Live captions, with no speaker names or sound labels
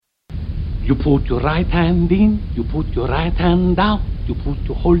You put your right hand in, you put your right hand out, you put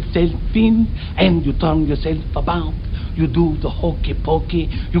your whole self in, and you turn yourself about. You do the hokey pokey,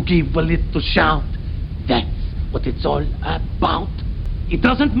 you give a little shout. That's what it's all about. It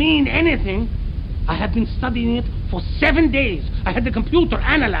doesn't mean anything. I have been studying it for 7 days. I had the computer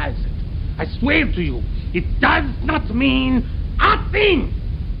analyze it. I swear to you, it does not mean a thing.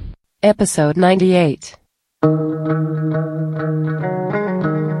 Episode 98.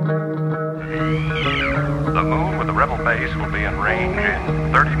 The moon with the rebel base will be in range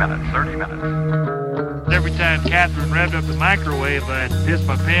in 30 minutes. Every time Catherine revved up the microwave, I'd piss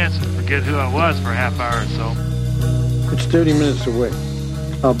my pants and forget who I was for a half hour or so. It's 30 minutes away.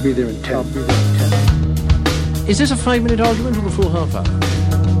 I'll be there in 10. Is this a 5-minute argument or a full half hour?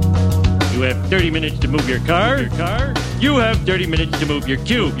 You have 30 minutes to move your car. You have 30 minutes to move your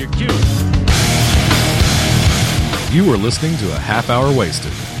cube. You are listening to a half hour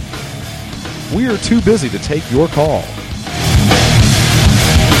wasted. We are too busy to take your call.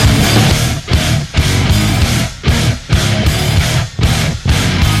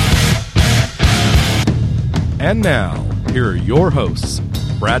 And now, here are your hosts,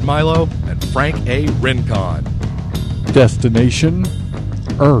 Brad Milo and Frank A. Rincon. Destination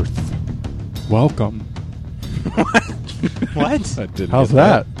Earth. Welcome. What? How's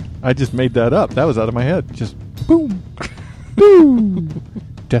that? I just made that up. That was out of my head. Just boom. Boom.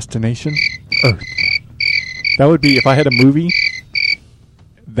 Destination Earth. That would be, if I had a movie,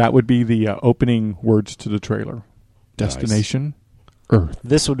 that would be the opening words to the trailer. Destination Earth.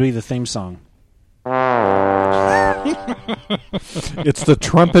 This would be the theme song. It's the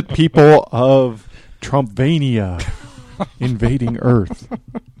trumpet people of Trumpvania invading Earth.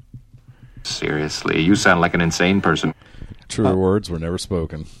 Seriously, you sound like an insane person. Truer words were never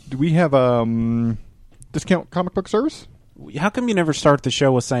spoken. Do we have discount comic book service? How come you never start the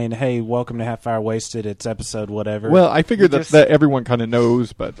show with saying, hey, welcome to Half Hour Wasted, it's episode whatever? Well, I figured that everyone kind of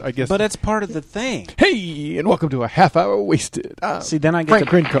knows, but I guess... But it's part of the thing. Hey, and welcome to a Half Hour Wasted. See, then I get to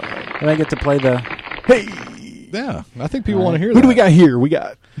play the... Hey! Yeah, I think people want to hear that. Who do we got here? We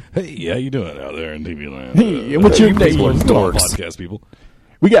got... Hey, how you doing out there in TV land? Hey, and what's your name? Podcast people.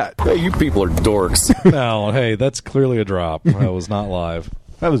 We got... Hey, you people are dorks. No, hey, that's clearly a drop. That was not live.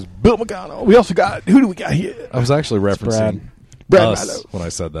 That was Bill McConnell. We also got... Who do we got here? I was actually referencing Brad us Milo. when I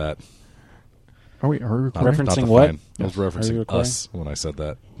said that. Are we recording? Referencing what? I was referencing us when I said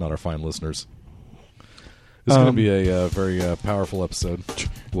that, not our fine listeners. This is going to be a very powerful episode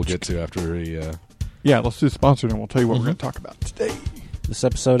we'll get to after a... Yeah, let's do sponsored and we'll tell you what we're going to talk about today. This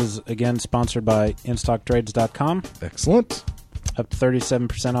episode is, again, sponsored by InStockTrades.com. Excellent. Up to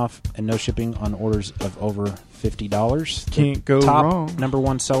 37% off and no shipping on orders of over $50. Can't go wrong. Top number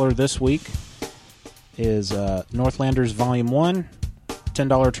one seller this week is Northlanders Volume 1,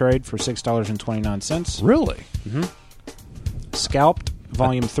 $10 trade for $6.29. Really? Mm-hmm. Scalped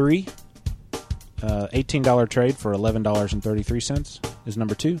Volume 3, $18 trade for $11.33 is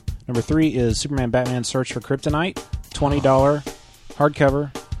number 2. Number 3 is Superman Batman Search for Kryptonite, $20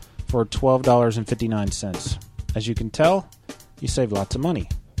 hardcover for $12.59. As you can tell, you save lots of money.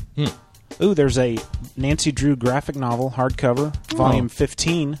 Ooh, there's a Nancy Drew graphic novel hardcover, Volume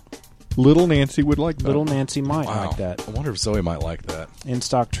 15. Little Nancy would like that. Little Nancy might like that. I wonder if Zoe might like that.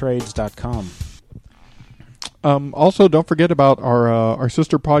 InStockTrades.com. Also, don't forget about our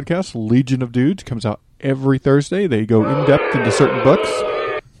sister podcast, Legion of Dudes. Comes out every Thursday. They go in depth into certain books.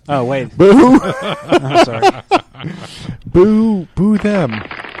 Oh wait, boo! I'm sorry. Boo them.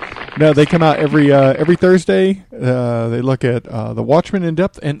 No, they come out every Thursday. They look at The Watchmen in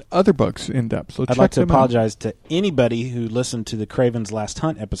depth and other books in depth. So I'd like to apologize to anybody who listened to the Craven's Last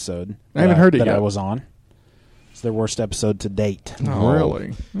Hunt episode. I haven't heard it yet. yet. I was on. It's their worst episode to date. Oh,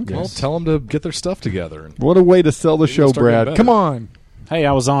 really? Okay. Well, tell them to get their stuff together. What a way to sell the show, Brad. Come on. Hey,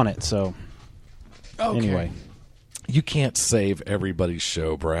 I was on it, so... Okay. Anyway. You can't save everybody's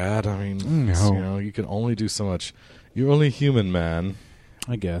show, Brad. I mean, you can only do so much. You're only human, man.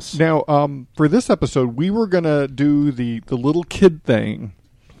 I guess. Now, for this episode, we were going to do the little kid thing,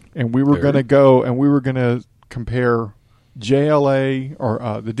 and we were going to go and we were going to compare JLA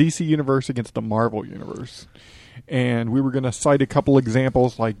or the DC universe against the Marvel universe. And we were going to cite a couple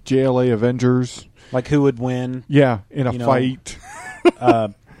examples like JLA Avengers. Like who would win? Yeah, in a fight.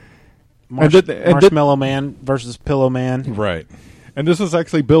 Marshmallow Man versus Pillow Man. Right. And this is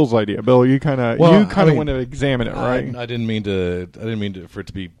actually Bill's idea. Bill, you kind of want to examine it, right? I didn't mean for it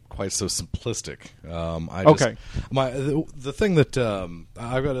to be quite so simplistic. The thing that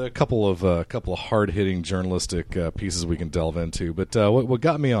I've got a couple of hard hitting journalistic pieces we can delve into. But what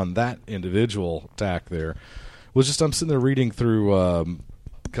got me on that individual tack there was just I'm sitting there reading through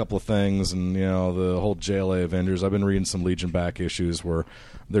couple of things, and the whole JLA Avengers. I've been reading some Legion back issues where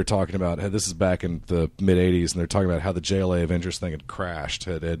they're talking about this is back in the mid '80s, and they're talking about how the JLA Avengers thing had crashed,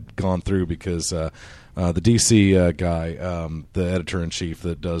 had gone through because the DC guy, the editor in chief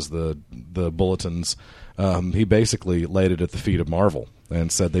that does the bulletins, he basically laid it at the feet of Marvel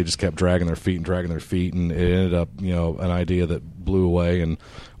and said they just kept dragging their feet, and it ended up an idea that blew away and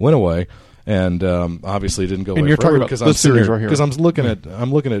went away. And obviously, it didn't go away. And you're talking about this series right here. Because I'm looking at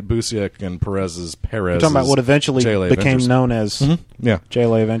Busiek and Perez. You're talking about what eventually JLA became Avengers. known as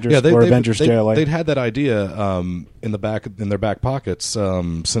JLA Avengers, or Avengers JLA. They'd had that idea in their back pockets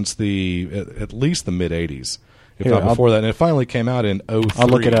since at least the mid '80s, if not before that. And it finally came out in 2003. I'll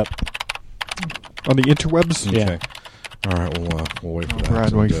look it up on the interwebs. Okay. Yeah. All right, we'll wait for that.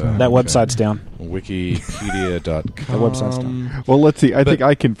 Brad waits for that website's down. Wikipedia.com. The website's down. Well, let's see. I think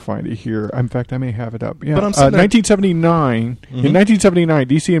I can find it here. In fact, I may have it up. Yeah. But I'm sitting there- 1979. In 1979,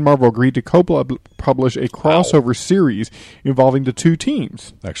 DC and Marvel agreed to co-publish a crossover series involving the two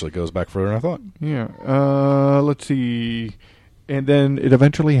teams. Actually goes back further than I thought. Yeah. Let's see. And then it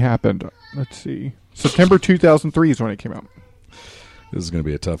eventually happened. Let's see. September 2003 is when it came out. This is going to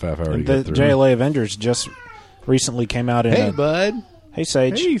be a tough half hour to The get through. JLA Avengers just recently came out in bud. Hey,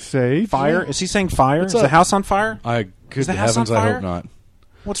 Sage. Hey, Sage. Fire? Is he saying fire? What's Is up? the house on fire? Good the house heavens, on I fire? hope not.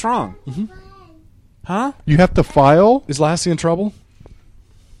 What's wrong? Huh? You have to file? Is Lassie in trouble?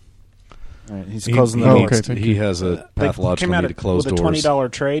 All right, he's closing the door. okay, thank He you. has a pathological need to close with doors. a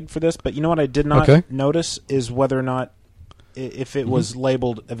 $20 trade for this, but you know what I did not Okay. notice is whether or not if it was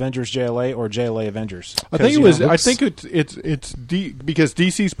labeled Avengers JLA or JLA Avengers. I think it was. I think it's because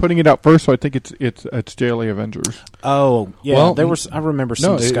DC's putting it out first, so I think it's JLA Avengers. Oh, yeah. Well, there was. I remember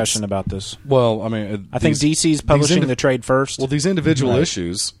some no, discussion about this. Well, I mean, I think DC's publishing the trade first. Well, these individual Right.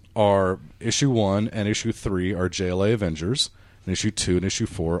 issues are issue 1 and issue 3 are JLA Avengers, and issue 2 and issue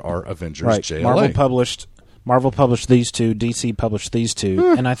 4 are Avengers right. JLA. Marvel published these two. DC published these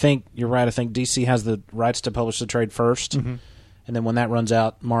two, and I think you're right. I think DC has the rights to publish the trade first, and then when that runs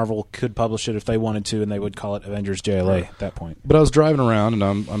out, Marvel could publish it if they wanted to, and they would call it Avengers JLA at that point. But I was driving around, and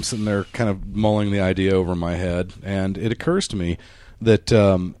I'm sitting there kind of mulling the idea over in my head, and it occurs to me that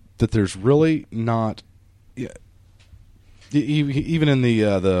that there's really not. Even in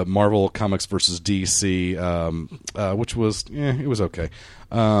the Marvel Comics versus DC, which was it was okay,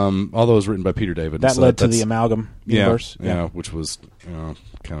 although it was written by Peter David. That so led to the Amalgam universe. Yeah, which was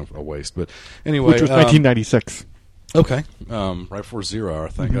kind of a waste. But anyway, Which was 1996. Okay, right before Zero Hour.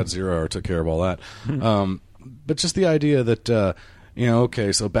 Thank God Zero Hour took care of all that. But just the idea that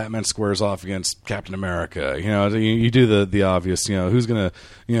okay, so Batman squares off against Captain America. You do the obvious. Who's gonna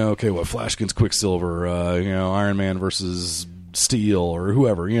Flash against Quicksilver. Iron Man versus Steel or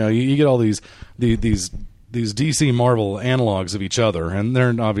whoever. You get all these DC Marvel analogs of each other, and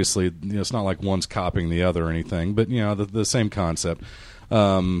they're obviously it's not like one's copying the other or anything, but the same concept.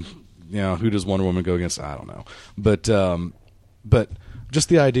 Who does Wonder Woman go against? I don't know, but just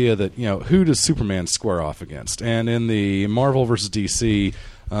the idea that who does Superman square off against? And in the Marvel versus DC,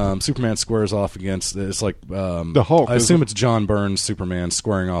 Superman squares off against it's like the Hulk. I assume it's John Byrne's Superman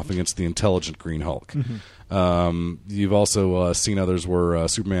squaring off against the intelligent Green Hulk. You've also seen others where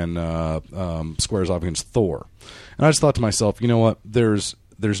Superman squares off against Thor, and I just thought to myself, you know what? There's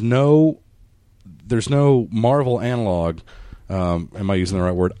no Marvel analog. Am I using the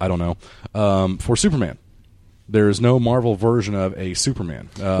right word? I don't know. For Superman. There is no Marvel version of a Superman.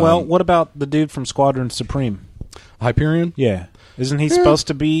 Well, what about the dude from Squadron Supreme? Hyperion? Yeah. Isn't he supposed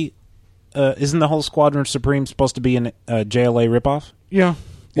to be... isn't the whole Squadron Supreme supposed to be a JLA ripoff? Yeah.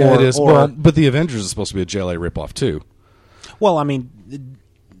 Yeah, it is. But the Avengers is supposed to be a JLA ripoff, too. Well, I mean,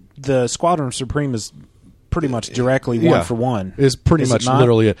 the Squadron Supreme is pretty much directly one for one. Is pretty much it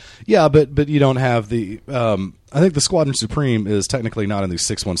literally it. Yeah, but you don't have the... I think the Squadron Supreme is technically not in the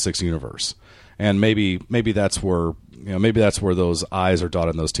 616 universe. And maybe that's where those I's are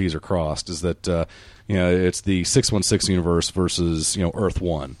dotted and those T's are crossed. Is that it's the 616 universe versus Earth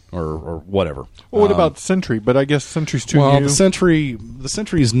 1 or whatever. Well, what about Sentry? But I guess Sentry's too new. Well, the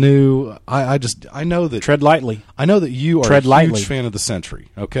Sentry's new. I know that tread lightly. I know that you are tread a lightly. huge fan of the Sentry.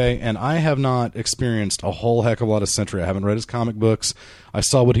 Okay, and I have not experienced a whole heck of a lot of Sentry. I haven't read his comic books. I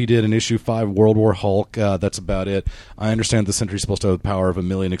saw what he did in issue 5, World War Hulk. That's about it. I understand the Sentry's supposed to have the power of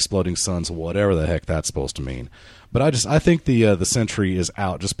 1,000,000 exploding suns, whatever the heck that's supposed to mean. But I think the Sentry is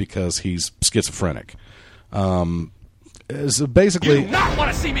out just because he's schizophrenic. So basically, you do not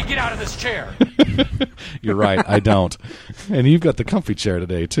want to see me get out of this chair. You're right, I don't. And you've got the comfy chair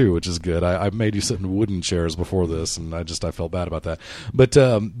today too, which is good. I made you sit in wooden chairs before this, and I felt bad about that.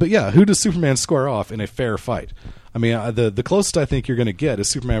 But yeah, who does Superman square off in a fair fight? I mean, the closest I think you're going to get is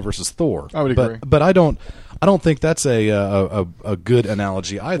Superman versus Thor. I would agree. But I don't think that's a good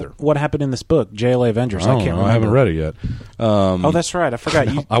analogy either. What happened in this book, JLA Avengers? I can't remember. I haven't read it yet. Oh, that's right. I forgot.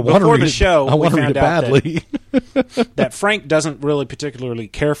 I want to before read the it. show, I want we to read found it out badly. that Frank doesn't really particularly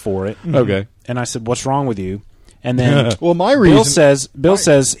care for it. Okay. And I said, "What's wrong with you?" And then Well, my reason Bill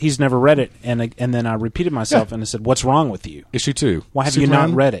says he's never read it, and then I repeated myself and I said, "What's wrong with you? Issue 2. Why have Superman? you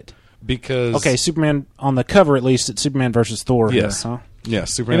not read it?" Because Okay, Superman on the cover at least. It's Superman versus Thor. Yes. Here, huh?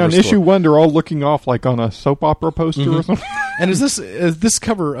 Yes, Superman and on versus issue Thor. 1, they're all looking off like on a soap opera poster or something. And is this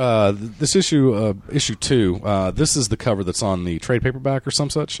cover this issue 2? This is the cover that's on the trade paperback or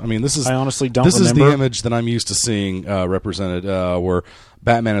some such. I mean, this is I honestly don't This remember. is the image that I'm used to seeing represented, where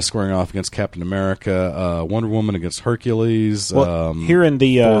Batman is squaring off against Captain America, Wonder Woman against Hercules. Well, here in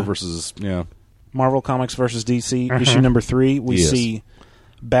the Thor versus Marvel Comics versus DC issue number 3, we Yes. see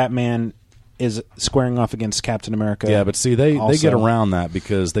Batman is squaring off against Captain America. Yeah, but see, they also. get around that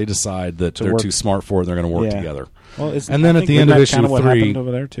because they decide that they're work- too smart for it and they're going to work Yeah. together. Well, And then I at think the end of isn't that issue kinda what 3, happened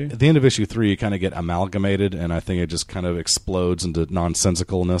over there too? at the end of issue 3, you kind of get amalgamated, and I think it just kind of explodes into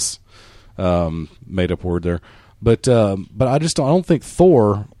nonsensicalness. Made up word there, but I just don't think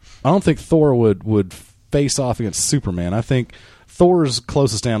Thor. I don't think Thor would face off against Superman. I think Thor's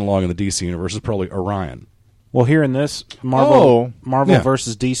closest analog in the DC universe is probably Orion. Well, here in this Marvel Yeah.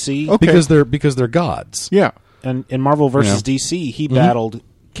 versus DC, Okay. because they're gods. Yeah. and in Marvel versus Yeah. DC, he battled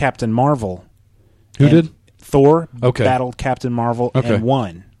Captain Marvel. Who And did? Thor Okay. battled Captain Marvel Okay. and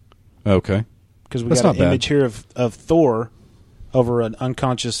won. Okay. Because we That's got not an bad. image here of Thor over an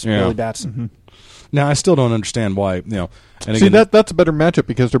unconscious Yeah. Billy Batson. Now I still don't understand why. And See, again, that's a better matchup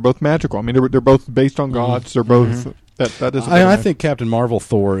because they're both magical. I mean, they're both based on gods. They're both that is. A better I matchup. think Captain Marvel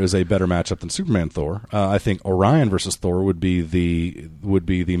Thor is a better matchup than Superman Thor. I think Orion versus Thor would be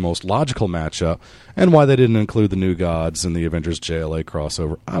the most logical matchup, and why they didn't include the New Gods in the Avengers JLA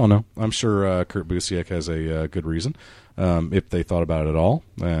crossover, I don't know. I'm sure Kurt Busiek has a good reason if they thought about it at all,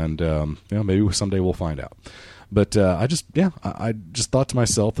 and maybe someday we'll find out. But I just thought to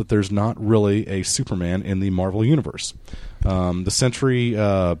myself that there's not really a Superman in the Marvel universe. The Sentry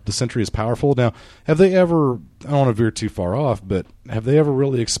is powerful. Now, have they ever? I don't want to veer too far off, but have they ever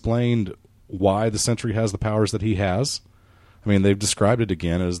really explained why the Sentry has the powers that he has? I mean, they've described it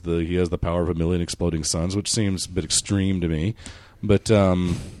again as he has the power of 1,000,000 exploding suns, which seems a bit extreme to me. But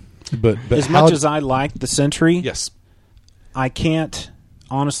As much as I like the Sentry, yes, I can't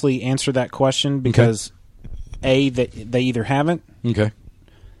honestly answer that question because A, that they either haven't. okay,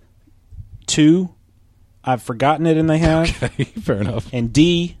 2, I've forgotten it and they have. okay, fair enough. And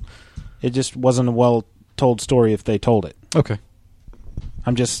D, it just wasn't a well-told story if they told it. Okay,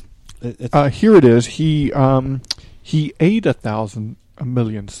 I'm just... Here it is. He ate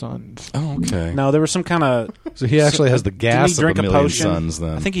 1,000,000 suns. oh, okay. no, there was some kind of... So he actually has the gas Did he drink of a 1,000,000 potion? suns.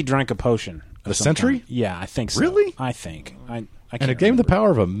 Then I think he drank a potion. of The some Sentry? kind. Yeah, I think so. Really? I think. I can't and it gave him the remember.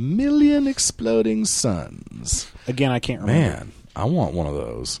 power of 1,000,000 exploding suns. Again, I can't remember. Man, I want one of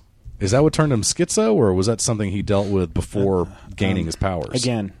those. Is that what turned him schizo, or was that something he dealt with before gaining his powers?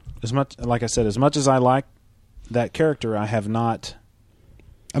 Again, as much as I like that character, I have not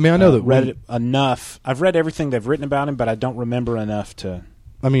I mean, I know that read it enough. I've read everything they've written about him, but I don't remember enough to...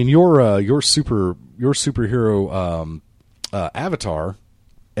 I mean, your superhero avatar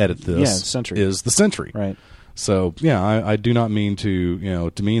edit this Yeah, Sentry. is the Sentry. Right. So yeah, I do not mean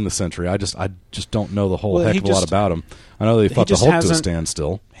to demean the Sentry. I just don't know the whole Well, heck he of a lot just- about him. I know they fought the just Hulk to a hasn't-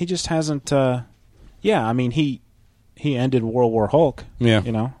 standstill. He just hasn't... yeah, I mean, he ended World War Hulk. Yeah.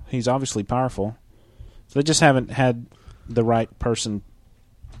 You know, he's obviously powerful. So they just haven't had the right person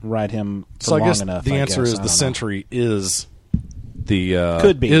write him for So I long guess enough. the I answer guess. is I the don't know. Sentry is the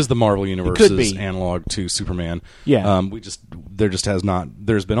Could be. is the Marvel Universe's could be. analog to Superman. Yeah.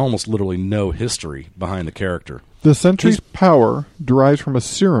 There's been almost literally no history behind the character. The Sentry's power derives from a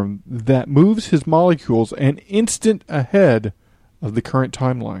serum that moves his molecules an instant ahead of the current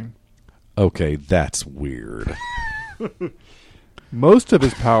timeline. Okay, that's weird. Most of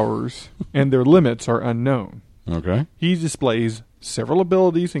his powers and their limits are unknown. Okay. He displays several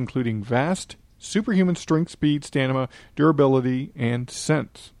abilities, including vast, superhuman strength, speed, stamina, durability, and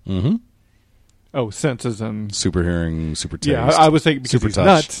sense. Mm-hmm. Oh, sense as in... Super hearing, super taste. Yeah, I was thinking because super he's touch.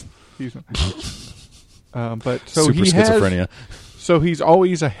 nuts. He's, but so super he schizophrenia. has... So he's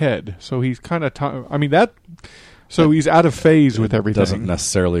always ahead. So he's kind of... So he's out of phase with everything. Doesn't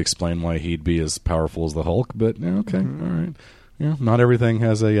necessarily explain why he'd be as powerful as the Hulk, but yeah, okay, all right. Yeah, not everything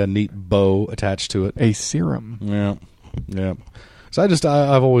has a neat bow attached to it. A serum. Yeah, yeah. So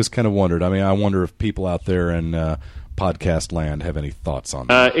I've always kind of wondered. I mean, I wonder if people out there in podcast land have any thoughts on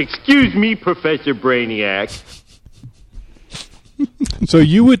that. Excuse me, Professor Brainiac. So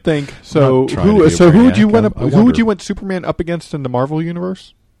you would think. So I'm not trying to who? be a So who would brainiac. you want? I Who would wonder. you want Superman up against in the Marvel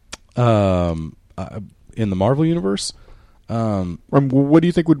universe? In the Marvel universe, What do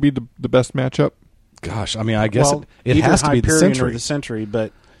you think would be the best matchup? gosh, I mean, I guess Well, it either has to be the Hyperion Sentry. or the Sentry,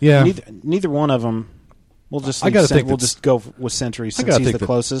 but Yeah. neither one of them. We'll just I gotta think we'll that's- just go with Sentry I since gotta he's think the that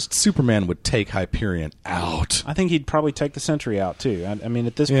closest. Superman would take Hyperion out. I think he'd probably take the Sentry out too. I mean,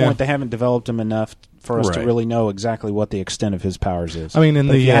 at this Yeah. point, they haven't developed him enough for us to Right. really know exactly what the extent of his powers is. I mean, in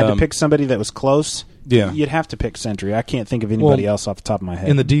But the if you had to pick somebody that was close, yeah. you'd have to pick Sentry. I can't think of anybody else off the top of my head.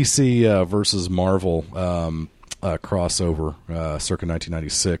 In the DC versus Marvel crossover, circa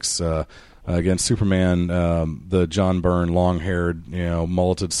 1996, against Superman, the John Byrne, long-haired,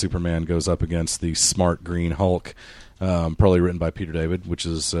 mulleted Superman goes up against the smart green Hulk, probably written by Peter David, which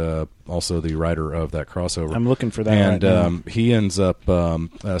is also the writer of that crossover. I'm looking for that And right now. he ends up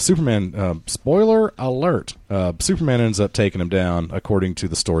Superman. Spoiler alert! Superman ends up taking him down, according to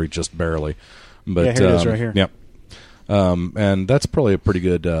the story, just barely. But Yeah, here it is right here. Yep. And that's probably a pretty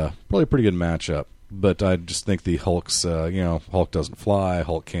good matchup. But I just think the Hulk's, Hulk doesn't fly.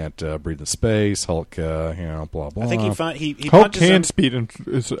 Hulk can't breathe in space. Hulk, blah blah. I think he Hulk punches can him. speed and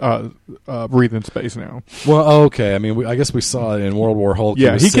breathe in space now. Well, okay. I mean, I guess we saw it in World War Hulk.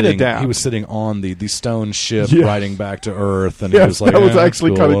 Yeah, was he can sitting- adapt. He was sitting on the stone ship, Yeah. riding back to Earth, and Yes, he was like, that was "Yeah,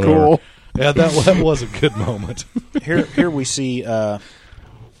 actually that's kinda whatever." cool. Yeah, that was a good moment. Here we see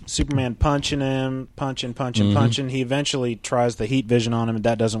Superman punching him, punching. He eventually tries the heat vision on him, and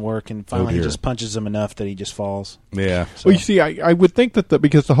that doesn't work. And finally, he dear. just punches him enough that he just falls. Yeah. Well, you see, I would think that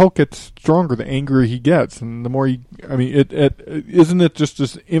because the Hulk gets stronger the angrier he gets, and the more isn't it just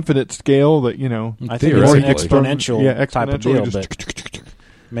this infinite scale that I think it's an Theoretically. exponential type of deal, just- but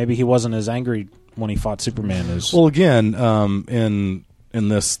maybe he wasn't as angry when he fought Superman as. Well, again, in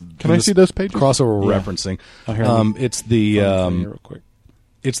this, Can I see those pages? crossover we're Yeah. referencing? Oh, here, It's the real quick.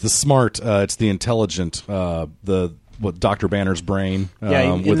 it's the smart, it's the intelligent, what Dr. Banner's brain.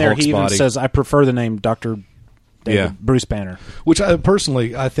 Yeah, in with there Hulk's he even body. says, "I prefer the name Dr. David Yeah. Bruce Banner." Which I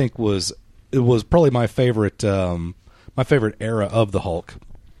personally I think was probably my favorite era of the Hulk.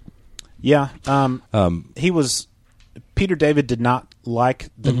 Yeah, he was. Peter David did not like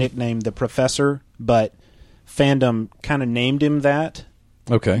the nickname the Professor, but fandom kind of named him that.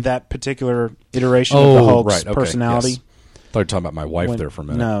 Okay. That particular iteration of the Hulk's right. Okay. personality. Yes. Thought you were talking about my wife there for a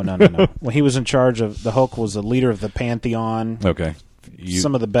minute. No. When he was in charge of the Hulk, was the leader of the Pantheon. Okay.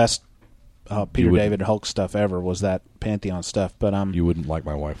 Some of the best Peter wouldn't- David Hulk stuff ever was that Pantheon stuff. But You wouldn't like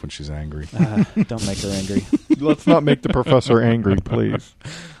my wife when she's angry. don't make her angry. Let's not make the professor angry, please.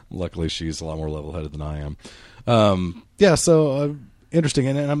 Luckily, she's a lot more level-headed than I am. So interesting.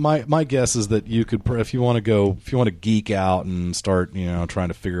 And my guess is that you could, if you want to geek out and start, trying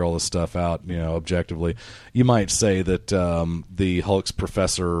to figure all this stuff out, objectively, you might say that the Hulk's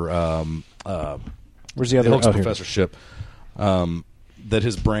professor, Where's the other? Hulk's oh, here. professorship, that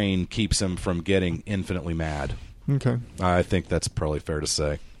his brain keeps him from getting infinitely mad. Okay. I think that's probably fair to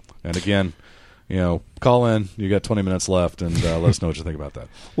say. And again, call in. You got 20 minutes left, and let us know what you think about that.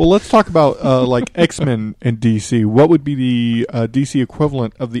 Well, let's talk about like X-Men in DC. What would be the DC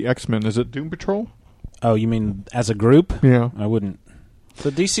equivalent of the X-Men? Is it Doom Patrol? Oh, you mean as a group? Yeah. I wouldn't. So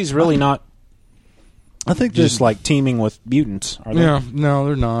DC's really not. I think Just like teaming with mutants, are they? Yeah, no,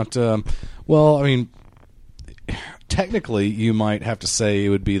 they're not. Well, I mean, technically, you might have to say it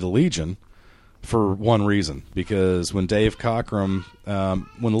would be the Legion for one reason, because when Dave Cockrum,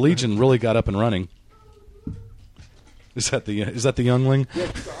 when the Legion really got up and running, is that the youngling?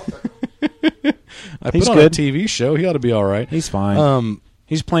 I He's put on good. a TV show. He ought to be all right. He's fine.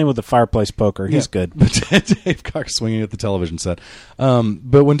 He's playing with the fireplace poker. He's good. But Dave Cockrum swinging at the television set.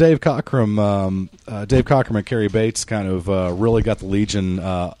 But when Dave Cockrum and Carrie Bates kind of really got the Legion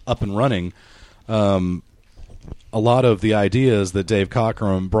up and running, a lot of the ideas that Dave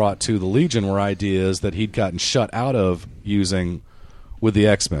Cockrum brought to the Legion were ideas that he'd gotten shut out of using with the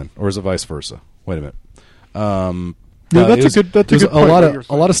X-Men, or is it vice versa? Wait a minute. Yeah, that's a good point A lot what you're of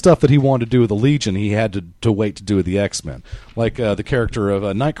a lot of stuff that he wanted to do with the Legion, he had to wait to do with the X-Men, like the character of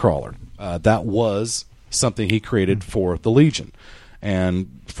Nightcrawler. That was something he created for the Legion,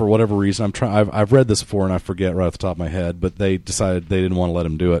 and for whatever reason, I've read this before and I forget right off the top of my head, but they decided they didn't want to let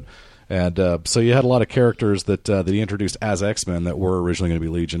him do it. And so you had a lot of characters that he introduced as X-Men that were originally going to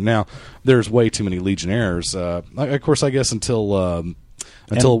be Legion. Now, there's way too many Legionnaires. Of course, I guess until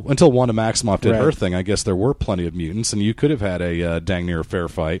Wanda Maximoff did her thing, I guess there were plenty of mutants, and you could have had a dang near fair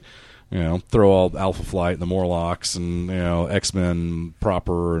fight. Throw all Alpha Flight and the Morlocks and X-Men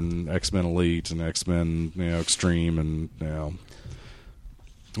proper and X-Men Elite and X-Men Extreme and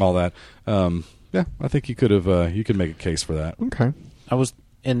all that. Yeah, I think you could have. You could make a case for that. Okay. I was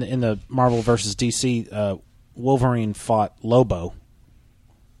in the Marvel versus DC. Wolverine fought Lobo.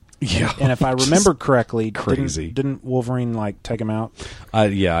 Yeah, and if I remember correctly, crazy. Didn't Wolverine take him out?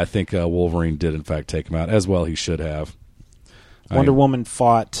 Yeah, I think Wolverine did in fact take him out as well. He should have. Wonder Woman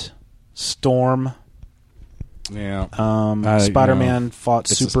fought Storm. Yeah. Spider-Man fought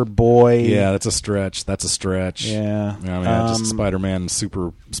Superboy. Yeah, that's a stretch. Yeah. Just Spider-Man and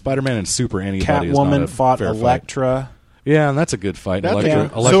Super anybody. Catwoman fought Elektra. Fight. Yeah, and that's a good fight.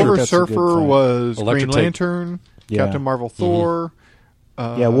 Silver Surfer was Green Lantern. Captain Marvel, Thor.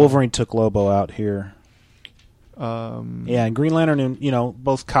 Wolverine took Lobo out here. And Green Lantern, and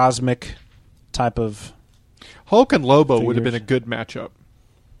both cosmic type of. Hulk and Lobo would have been a good matchup.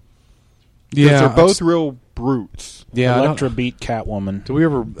 Yeah, they're both real brutes. Yeah, Elektra beat Catwoman.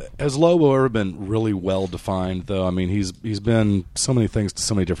 Has Lobo ever been really well defined though? I mean, he's been so many things to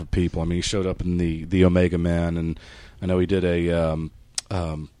so many different people. I mean, he showed up in the Omega Man, and I know he did a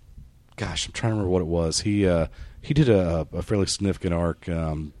I'm trying to remember what it was. He did a fairly significant arc.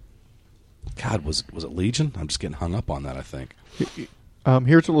 Was it Legion? I'm just getting hung up on that, I think.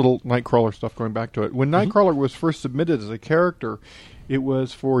 Here's a little Nightcrawler stuff going back to it. When Nightcrawler was first submitted as a character, it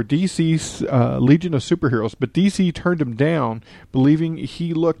was for DC's Legion of Superheroes, but DC turned him down, believing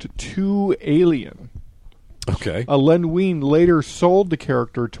he looked too alien. Okay. Len Wein later sold the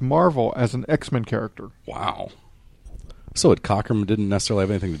character to Marvel as an X-Men character. Wow. So Cockrum didn't necessarily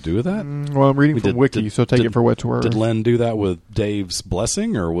have anything to do with that? Well, I'm reading from Wiki, so take it for what it's worth. Did Len do that with Dave's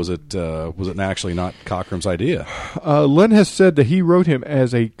blessing, or was it actually not Cockrum's idea? Len has said that he wrote him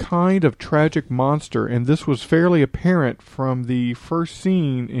as a kind of tragic monster, and this was fairly apparent from the first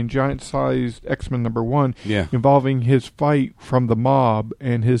scene in Giant-Sized X-Men #1 involving his fight from the mob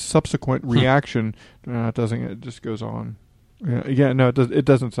and his subsequent reaction. It doesn't. It just goes on. It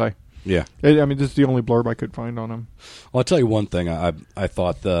doesn't say. Yeah, this is the only blurb I could find on him. Well, I'll tell you one thing. I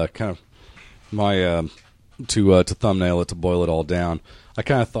thought the kind of my to thumbnail it, to boil it all down. I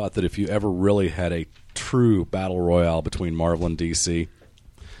kind of thought that if you ever really had a true battle royale between Marvel and DC,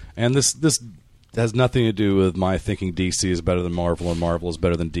 and this has nothing to do with my thinking DC is better than Marvel or Marvel is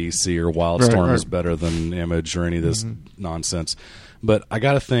better than DC or Wildstorm is better than Image or any of this nonsense, but I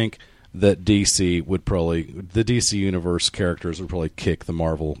got to think that the DC Universe characters would probably kick the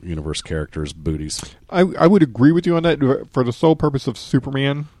Marvel Universe characters' booties. I would agree with you on that for the sole purpose of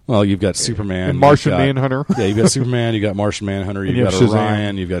Superman. Well, you've got Superman. And Martian Manhunter. Yeah, you've got Superman, you've got Martian Manhunter, you've got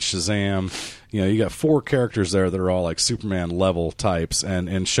Orion, you've got Shazam. You got 4 characters there that are all like Superman level types.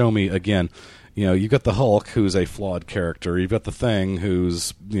 And show me, again, you've got the Hulk, who's a flawed character. You've got the Thing,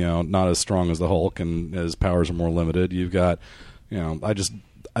 who's, not as strong as the Hulk and his powers are more limited. You've got,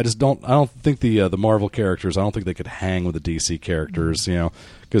 I don't think the Marvel characters, I don't think they could hang with the DC characters,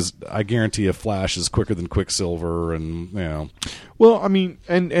 because I guarantee a Flash is quicker than Quicksilver, and Well, I mean,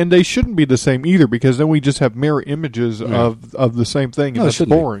 and they shouldn't be the same either, because then we just have mirror images of the same thing, and that's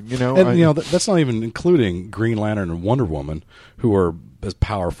boring, And that's not even including Green Lantern and Wonder Woman, who are as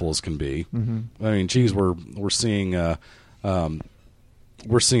powerful as can be. Mm-hmm. I mean, geez, we're seeing.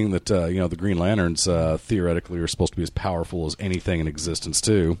 We're seeing that the Green Lanterns theoretically are supposed to be as powerful as anything in existence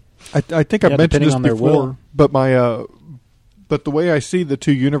too. I think I mentioned this before, but but the way I see the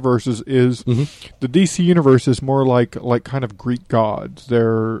two universes is the DC universe is more like kind of Greek gods.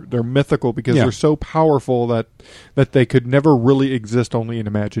 They're mythical because they're so powerful that they could never really exist only in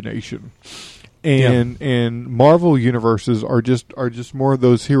imagination. And Marvel universes are just more of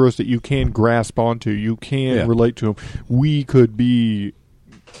those heroes that you can grasp onto. You can relate to them. We could be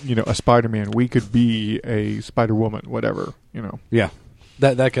a Spider-Man. We could be a Spider-Woman, whatever, Yeah.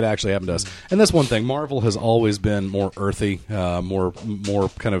 That could actually happen to us. And that's one thing. Marvel has always been more earthy, more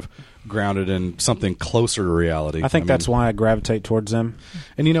kind of grounded in something closer to reality. I think that's why I gravitate towards them.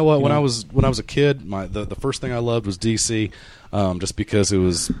 And you know what? When I was a kid, the first thing I loved was DC, just because it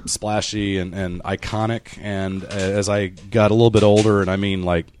was splashy and iconic. And as I got a little bit older, and I mean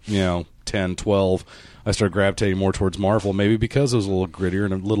 10, 12, I started gravitating more towards Marvel, maybe because it was a little grittier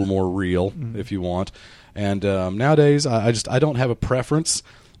and a little more real, if you want. And nowadays, I don't have a preference.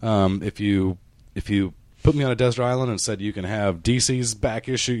 If you put me on a desert island and said you can have DC's back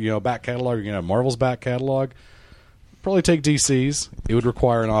issue, back catalog, or you can have Marvel's back catalog, probably take DC's. It would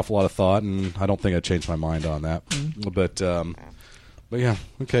require an awful lot of thought, and I don't think I'd change my mind on that. But yeah,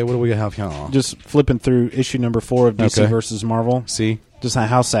 okay. What do we have here? Just flipping through issue number 4 of DC versus Marvel. See, just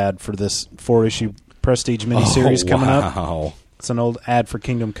how sad for this 4-issue Prestige miniseries coming up. It's an old ad for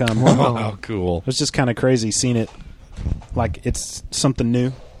Kingdom Come. Wow, cool. It's just kind of crazy seeing it like it's something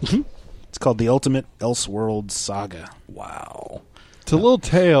new. It's called The Ultimate Elseworld Saga. Wow. It's a little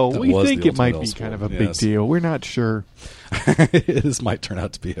tale. That We was think the it might be ultimate kind of a Elseworld, big yes. deal. We're not sure. This might turn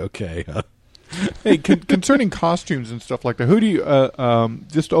out to be okay. Huh? Hey, concerning costumes and stuff like that, who do you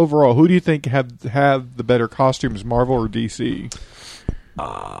just overall? Who do you think have the better costumes, Marvel or DC?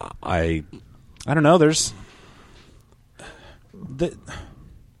 I don't know. There's the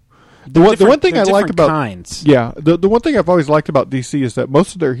one thing I like about kinds. the one thing I've always liked about DC is that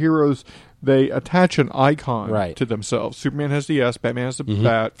most of their heroes, they attach an icon to themselves. Superman has the S, Batman has the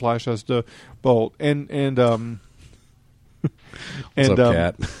bat, Flash has the Bolt, and What's up,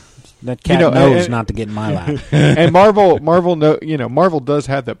 Cat? That cat knows not to get in my lap. And Marvel does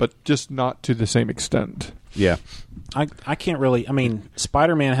have that, but just not to the same extent. Yeah, I can't really. I mean,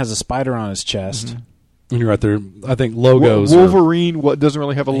 Spider-Man has a spider on his chest. You're right there. I think logos. Wolverine doesn't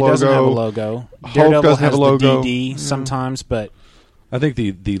really have a logo. He doesn't have a logo. Hulk Daredevil doesn't have has a logo. the DD sometimes, but I think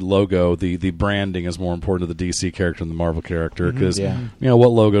the logo, the branding is more important to the DC character than the Marvel character because what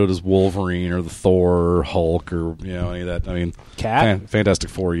logo does Wolverine or the Thor or Hulk or any of that? I mean, Cat, Fantastic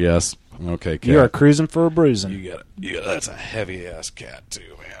Four, yes. Okay, Cat. You are cruising for a bruising. You got it. Yeah, that's a heavy ass cat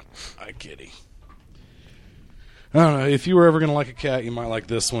too, man. I kitty. I don't know. If you were ever going to like a cat, you might like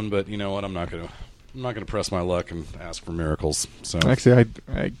this one, but you know what? I'm not going to press my luck and ask for miracles. So actually,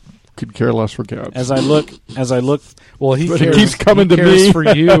 I could care less for cats. As I look. Well, he but cares, it keeps coming he to cares me for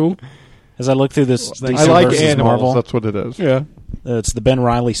you. As I look through this, I like versus animals. Marvel, That's what it is. Yeah, it's the Ben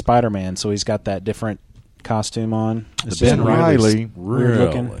Reilly Spider-Man, so he's got that different costume on. It's Ben just Reilly, weird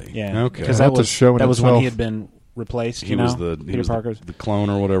looking. Really? Yeah, Okay. because That's a show in that was when itself. he had been replaced. He was Peter Parker. the clone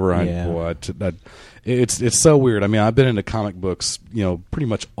or whatever. Yeah. It's so weird. I mean, I've been into comic books, pretty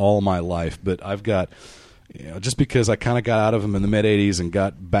much all my life, but I've got, just because I kind of got out of them in the mid '80s and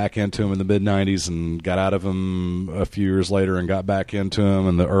got back into them in the mid '90s and got out of them a few years later and got back into them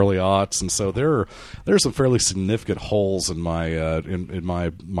in the early aughts, and so there's some fairly significant holes in my in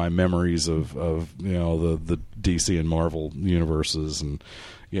my memories of the DC and Marvel universes. And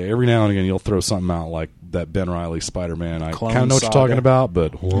yeah, every now and again you'll throw something out like that Ben Reilly Spider-Man. I kind of know what you're talking about,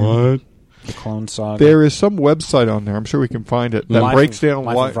 but what? The Clone Saga. There is some website on there. I'm sure we can find it that breaks down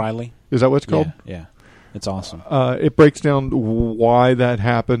Life why. of Riley. Is that what it's called? Yeah, it's awesome. It breaks down why that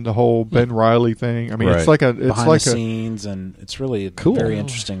happened, the whole Ben Reilly thing. I mean, it's like behind like the scenes, and it's really Cool. very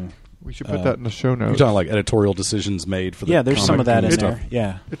interesting. We should put that in the show notes. You're talking like editorial decisions made for the Yeah, there's some of that in stuff. there.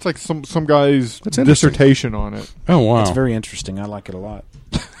 Yeah, It's like some guy's interesting. dissertation on it. Oh wow, it's very interesting. I like it a lot.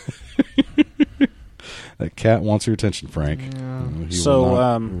 That cat wants your attention, Frank. He So, will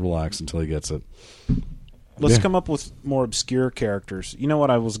not relax until he gets it. Let's come up with more obscure characters. You know what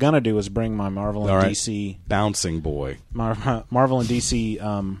I was gonna do is bring my Marvel and All right. DC Bouncing boy. Marvel and DC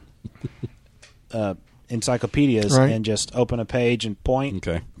encyclopedias and just open a page and point.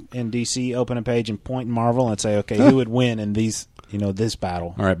 Okay. In DC, open a page and point in Marvel and say, okay, who would win in these? This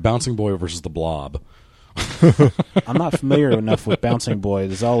battle. All right, Bouncing Boy versus the Blob. I'm not familiar enough with Bouncing Boy.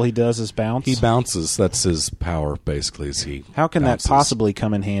 Is all he does is bounce? He bounces. That's his power, basically. Is he? How can bounces. that possibly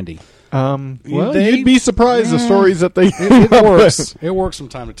come in handy? Well, you'd be surprised the stories that they It works. It works from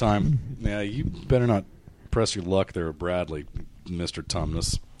time to time. Yeah, you better not press your luck there, Bradley, Mr.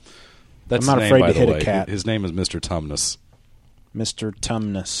 Tumnus. That's I'm not his afraid name, by to the hit a way. cat. His name is Mr. Tumnus. Mr.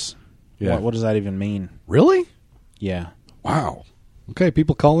 Tumnus. Yeah. What does that even mean? Really? Yeah. Wow. Okay,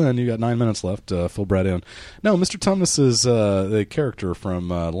 people call in. You got 9 minutes left. Fill Brad in. No, Mr. Tumnus is the character from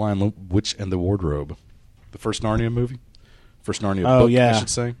Lion, Witch, and the Wardrobe, the first Narnia movie, first Narnia book. Yeah. I should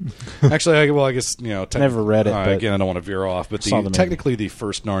say. Actually, I guess Never read it. But again, I don't want to veer off, but technically the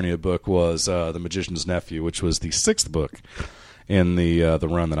first Narnia book was The Magician's Nephew, which was the sixth book in the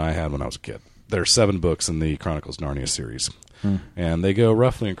run that I had when I was a kid. There are 7 books in the Chronicles of Narnia series, and they go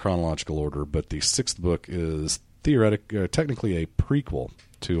roughly in chronological order. But the sixth book is technically a prequel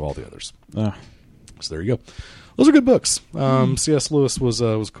to all the others. So there you go. Those are good books. C.S. Lewis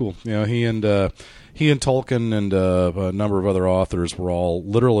was cool. He and Tolkien and a number of other authors were all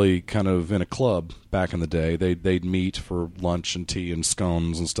literally kind of in a club back in the day. They'd meet for lunch and tea and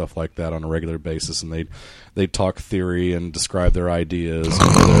scones and stuff like that on a regular basis, and they'd talk theory and describe their ideas.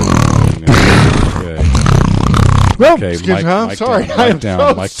 Okay, excuse me. I'm sorry. Mic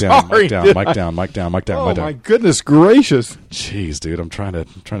down, mic down, mic down, mic down, mic down, mic down. Oh my goodness gracious! Jeez, dude, I'm trying to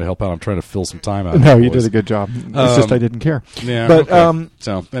help out. I'm trying to fill some time out. No, you did a good job. It's just I didn't care. Yeah, but okay.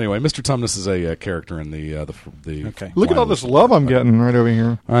 So anyway, Mr. Tumnus is a character in the Okay. Look at all this love I'm getting right over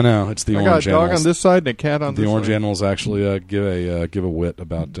here. I know it's the I orange got a dog animals. on this side and a cat on the this orange side. animals actually give a wit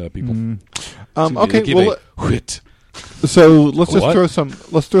about people. Okay, give well, a wit. so let's just What?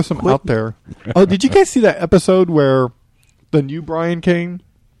 throw some out there. Oh, did you guys see that episode where the new Brian came?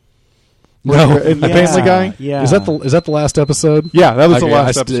 No. In the Family Guy. Yeah. Is that the last episode? Yeah, that was the Okay,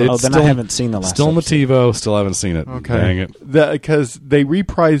 last episode. Oh, then I haven't seen the last Still on the episode. TiVo. Still haven't seen it. Okay. Dang it. Because they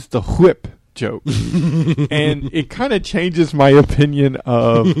reprised the whip joke. And it kind of changes my opinion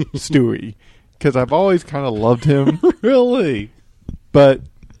of Stewie. Because I've always kind of loved him. Really? But,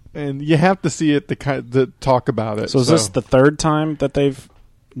 and you have to see it to talk about it. So is this the third time that they've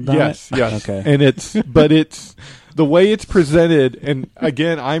done Yes, it? yes. Okay. And it's the way it's presented, and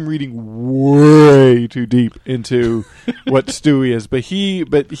again, I'm reading way too deep into what Stewie is, but he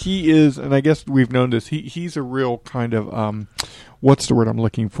is, and I guess we've known this. He's a real kind of what's the word I'm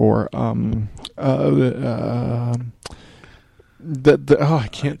looking for? I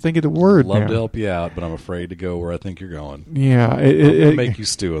can't think of the word. Love now. to help you out, but I'm afraid to go where I think you're going. Yeah, I'm gonna make you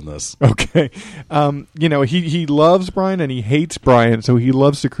stew in this. Okay. He loves Brian and he hates Brian, so he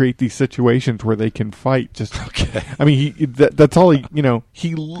loves to create these situations where they can fight. Just Okay. I mean, that's all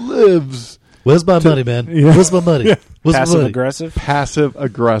he lives Where's my money, man? Yeah. Where's my money? Yeah. Where's my Passive money? aggressive? passive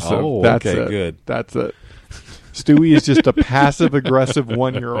aggressive. Oh, That's okay, it. good. That's it. Stewie is just a passive aggressive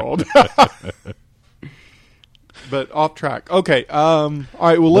 1-year-old. But off track. Okay. All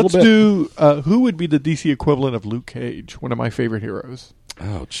right. Well, let's do. Who would be the DC equivalent of Luke Cage? One of my favorite heroes.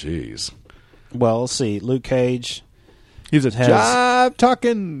 Oh, jeez. Well, let's see. Luke Cage. He's a Has- jive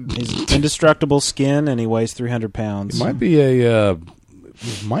talking. He's indestructible skin, and he weighs 300 pounds. It might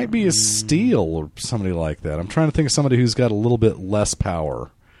be a Steel or somebody like that. I'm trying to think of somebody who's got a little bit less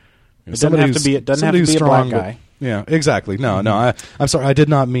power. It doesn't have to be. It doesn't have to be a black guy. Yeah, exactly. No. I'm sorry. I did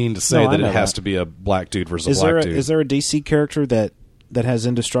not mean to say No, I that know it has that. to be a black dude versus a black dude. Is there a DC character that has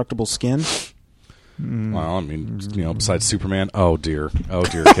indestructible skin? Well, I mean, besides Superman. Oh dear,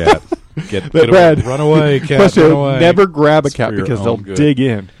 cat. Get Brad, away. Run away, cat. Question, Run away. never grab a It's cat for your because own they'll good. dig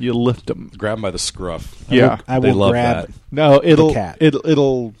in. You lift them. Grab them by the scruff. Yeah. I They will love grab. that. No, it'll cat.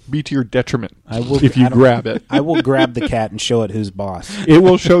 it'll be to your detriment. I will if you I don't- grab it. I will grab the cat and show it who's boss. It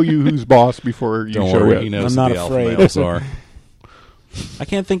will show you who's boss before you Don't show worry, it. he knows I'm who not the alpha afraid. males are. I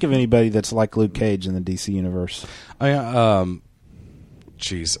can't think of anybody that's like Luke Cage in the DC universe. I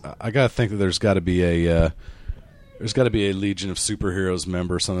gotta think that there's got to be a Legion of Superheroes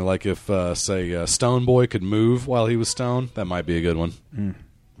member, something like if say Stone Boy could move while he was stoned, that might be a good one.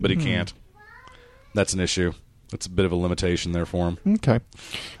 But he can't. That's an issue. That's a bit of a limitation there for him. Okay.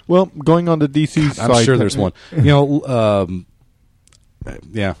 Well, going on to DC's side. I'm sure there's one.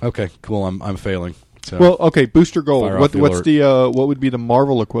 Yeah. Okay. Cool. I'm failing. So. Well, okay. Booster Gold. Fire off What the what's alert. the what would be the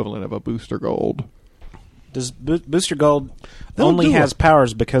Marvel equivalent of a Booster Gold? Does Booster Gold They don't only do has a-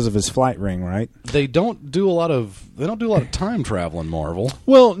 powers because of his flight ring, right? They don't do a lot of time travel in Marvel.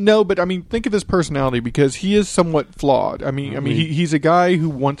 Well, no, but I mean, think of his personality because he is somewhat flawed. I mean, he's a guy who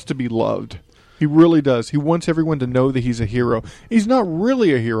wants to be loved. He really does. He wants everyone to know that he's a hero. He's not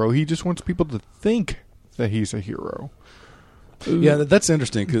really a hero. He just wants people to think that he's a hero. Yeah, that's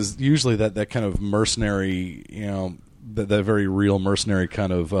interesting because usually that kind of mercenary, that very real mercenary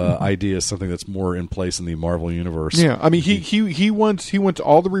kind of idea is something that's more in place in the Marvel universe. Yeah, I mean, he wants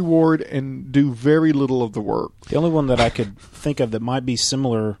all the reward and do very little of the work. The only one that I could think of that might be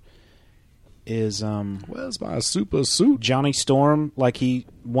similar is Where's my super suit? Johnny Storm. Like he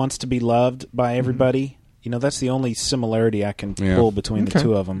wants to be loved by everybody. That's the only similarity I can Yeah. pull between the Okay.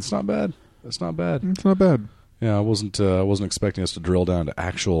 two of them. It's not bad. It's not bad. It's not bad. Yeah, I wasn't expecting us to drill down to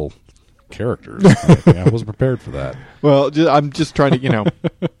actual characters. I wasn't prepared for that. Well, I'm just trying to,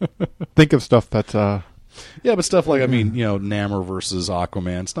 think of stuff that's. Yeah, but stuff like Namor versus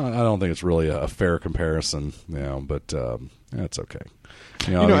Aquaman. It's not. I don't think it's really a fair comparison. But that's okay.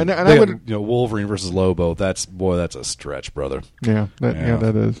 I would. Wolverine versus Lobo. That's a stretch, brother. Yeah,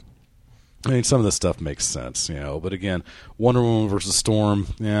 that is. I mean, some of this stuff makes sense, But again, Wonder Woman versus Storm,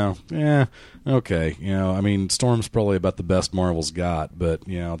 okay. I mean, Storm's probably about the best Marvel's got, but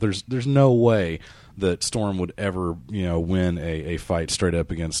there's no way that Storm would ever win a fight straight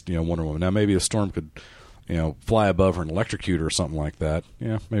up against Wonder Woman. Now, maybe if Storm could fly above her and electrocute her or something like that,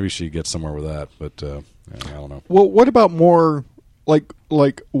 maybe she gets somewhere with that. But I don't know. Well, what about more like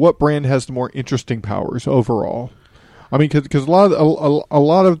what brand has the more interesting powers overall? I mean, because a lot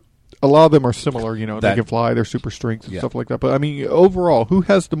of them are similar. They can fly, they're super strength and stuff like that. But I mean, overall, who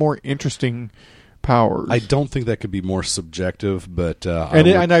has the more interesting powers? I don't think that could be more subjective, but I would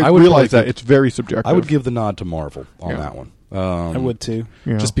realize probably that it's very subjective. I would give the nod to Marvel on that one. I would too.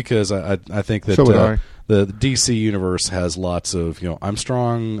 Yeah. Just because I think that So would I. the DC universe has lots of I'm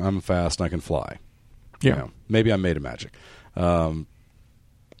strong, I'm fast, and I can fly. Yeah. Maybe I'm made of magic,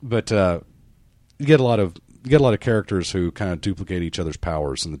 but you get a lot of characters who kind of duplicate each other's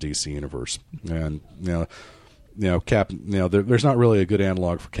powers in the DC universe, and there's not really a good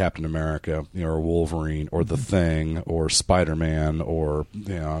analog for Captain America, or Wolverine, or the Thing, or Spider-Man, or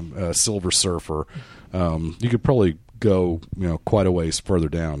Silver Surfer. You could probably go quite a ways further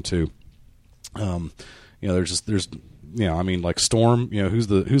down too. There's like Storm. Who's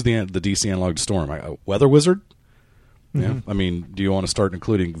the DC analog to Storm? Weather Wizard. Yeah, I mean, do you want to start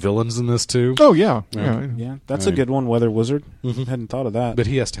including villains in this too? Oh yeah, yeah. That's a good one, Weather Wizard. Hadn't thought of that. But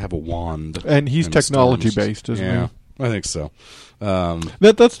he has to have a wand, and he's technology based, isn't he? Yeah, I think so.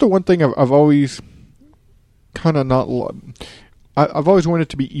 That's the one thing I've always kind of not. I've always wanted it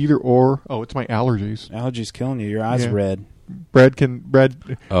to be either or. Oh, it's my allergies. Allergies killing you. Your eyes red. Brad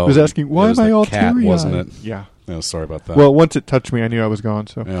was asking, why am I all cat, teary-eyed? Wasn't it? Yeah. Oh, sorry about that. Well, once it touched me, I knew I was gone.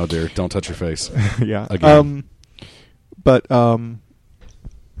 So. Oh dear! Don't touch your face. Yeah. Again.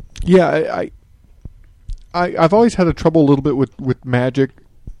 I've always had a trouble a little bit with magic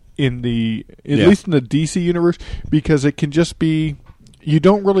at least in the DC universe, because it can just be, you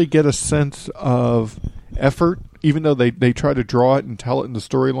don't really get a sense of effort, even though they try to draw it and tell it in the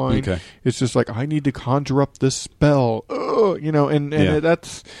storyline. Okay. It's just like, I need to conjure up this spell,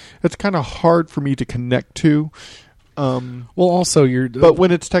 that's kind of hard for me to connect to. But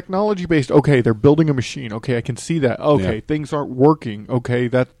when it's technology based, okay, they're building a machine. Okay, I can see that. Okay, things aren't working. Okay,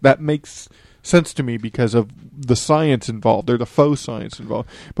 that makes sense to me because of the science involved, or the faux science involved.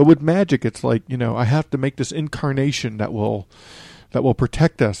 But with magic, it's like, I have to make this incarnation that will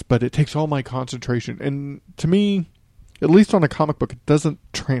protect us, but it takes all my concentration. And to me, at least on a comic book, it doesn't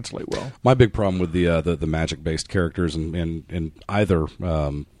translate well. My big problem with the magic based characters in either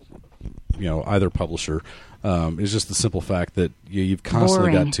either publisher is just the simple fact that you've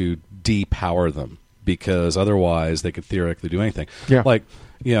constantly got to depower them, because otherwise they could theoretically do anything. Yeah. Like,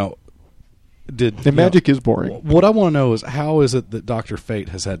 magic is boring. What I want to know is, how is it that Dr. Fate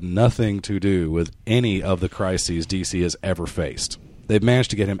has had nothing to do with any of the crises DC has ever faced? They've managed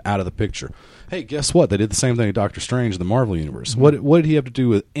to get him out of the picture. Hey, guess what? They did the same thing to Doctor Strange in the Marvel Universe. Mm-hmm. What did he have to do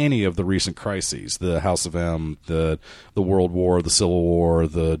with any of the recent crises? The House of M, the World War, the Civil War,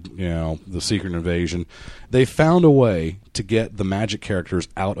 the Secret Invasion. They found a way to get the magic characters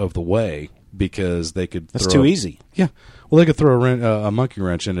out of the way because they could. That's too easy. Yeah. Well, they could throw a monkey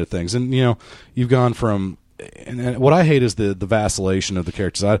wrench into things, and you've gone from. And what I hate is the vacillation of the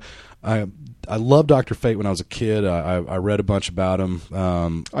characters. I loved Dr. Fate when I was a kid. I read a bunch about him.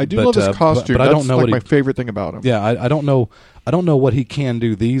 I do love his costume. But I don't know what my favorite thing about him. Yeah, I don't know. I don't know what he can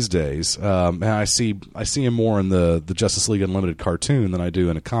do these days. And I see him more in the Justice League Unlimited cartoon than I do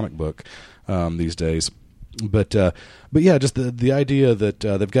in a comic book these days. But yeah, just the idea that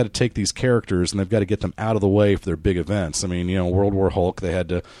they've got to take these characters and they've got to get them out of the way for their big events. I mean, World War Hulk, they had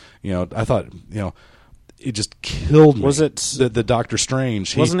to. I thought it just killed me. Was it the Doctor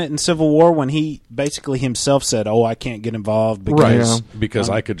Strange? Wasn't it in Civil War when he basically himself said, "Oh, I can't get involved because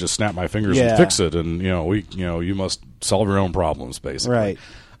I could just snap my fingers and fix it, and you must solve your own problems, basically." Right.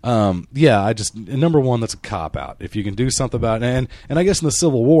 I just, number one, that's a cop out. If you can do something about it, and I guess in the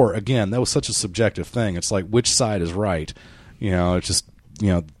Civil War, again, that was such a subjective thing. It's like, which side is right? It's just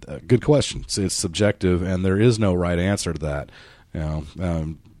good question. It's subjective, and there is no right answer to that.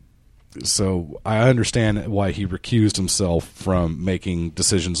 So I understand why he recused himself from making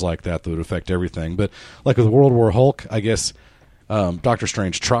decisions like that would affect everything. But like with World War Hulk, I guess Doctor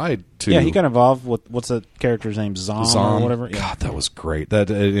Strange tried to. Yeah, he got involved with, what's the character's name, Zom or whatever. Yeah. God, that was great. That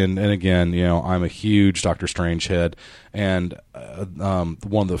and again, I'm a huge Doctor Strange head, and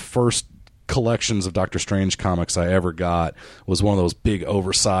one of the first collections of Doctor Strange comics I ever got was one of those big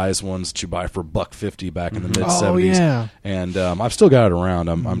oversized ones that you buy for $1.50 back in the mid '70s. Oh yeah, and I've still got it around.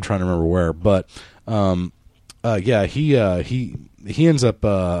 I'm trying to remember where, but he ends up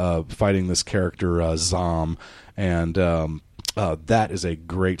fighting this character Zom, and that is a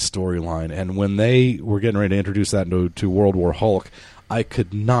great storyline. And when they were getting ready to introduce that to World War Hulk, I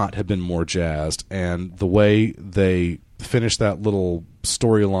could not have been more jazzed. And the way they finished that little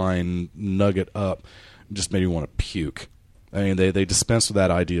storyline nugget up just made me want to puke. I mean, they dispensed with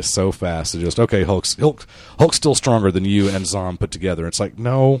that idea so fast. They just, okay, Hulk's still stronger than you and Zom put together. It's like,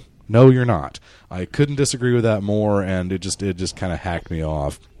 no, you're not. I couldn't disagree with that more, and it just kind of hacked me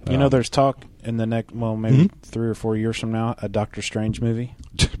off. There's talk in the next, maybe 3 or 4 years from now, a Doctor Strange movie.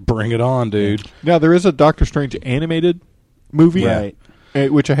 Bring it on, dude. Now, there is a Doctor Strange animated movie, right?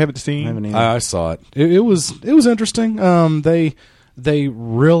 Which I haven't seen. I saw it. It was interesting.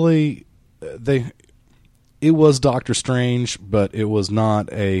 It was Doctor Strange, but it was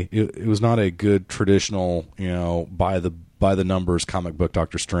not a good traditional, by the numbers comic book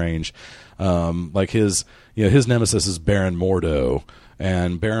Doctor Strange. Like his nemesis is Baron Mordo,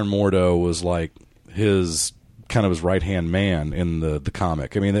 and Baron Mordo was like his kind of his right hand man in the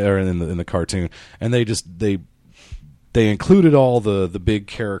comic. I mean, or in the cartoon, and they included all the big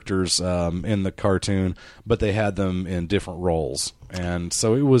characters in the cartoon, but they had them in different roles, and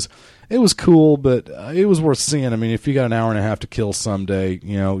so it was cool, but it was worth seeing. I mean, if you got an hour and a half to kill someday,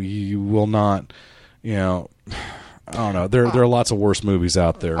 you will not, I don't know. There are lots of worse movies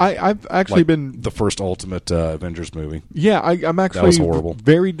out there. I've actually been the first Ultimate Avengers movie. Yeah, I'm actually that was horrible.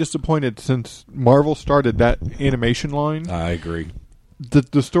 Very disappointed since Marvel started that animation line. I agree.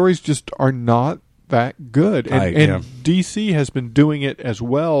 The stories just are not that good, and DC has been doing it as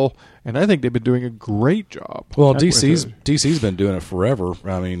well, and I think they've been doing a great job. Well, DC's been doing it forever.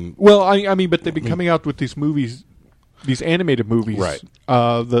 I mean, but they've been coming out with these movies. These animated movies, right?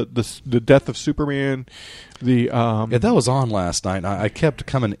 The Death of Superman, that was on last night. And I kept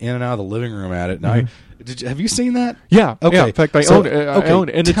coming in and out of the living room at it. And have you seen that? Yeah. Okay. Yeah, in fact, I own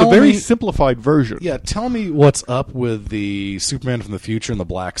it, and it's a very simplified version. Yeah. Tell me what's up with the Superman from the future in the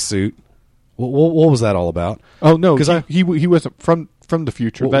black suit. What was that all about? Oh no, because he wasn't from the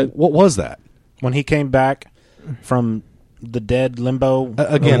future. What was that? When he came back from the dead limbo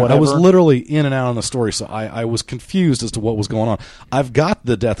again, I was literally in and out on the story, so I was confused as to what was going on. I've got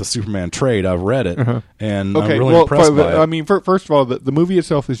the Death of Superman trade. I've read it, and I'm really impressed by it. I mean, first of all, the movie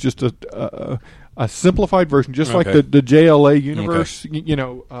itself is just a simplified version, just like the JLA universe. Okay.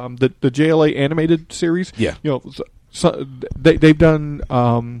 The JLA animated series. Yeah, so they've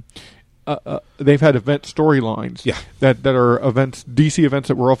done. They've had event storylines that are events, DC events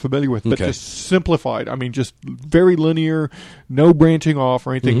that we're all familiar with, but just simplified. I mean, just very linear, no branching off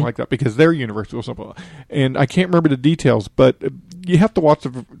or anything like that, because their universe was simple. And I can't remember the details, but you have to watch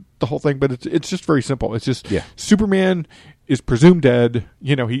the whole thing. But it's just very simple. It's just Superman is presumed dead.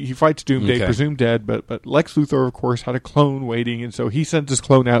 He fights Doomsday, presumed dead, but Lex Luthor, of course, had a clone waiting, and so he sends his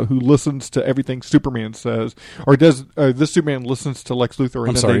clone out who listens to everything Superman says, or does this Superman listens to Lex Luthor.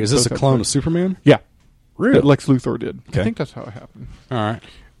 I'm sorry, is this a clone of Superman? Yeah. Really? That Lex Luthor did. Okay. I think that's how it happened. All right.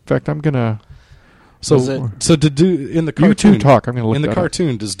 In fact, I'm going to... So to do in the cartoon, you two talk. I'm going to look in the that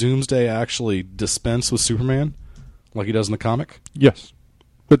cartoon. up. Does Doomsday actually dispense with Superman like he does in the comic? Yes,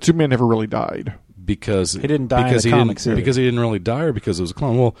 but Superman never really died because he didn't die in the comics. Because he didn't really die, or because it was a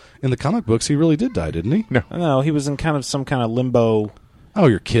clone. Well, in the comic books, he really did die, didn't he? No, he was in some kind of limbo. Oh,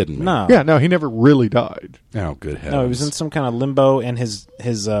 you're kidding me. No, yeah, no, he never really died. Oh, good heavens! No, he was in some kind of limbo, and his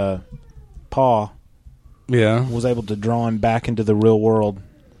paw, was able to draw him back into the real world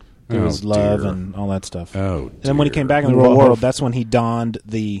through his love and all that stuff. Oh, and then when he came back in the real world, that's when he donned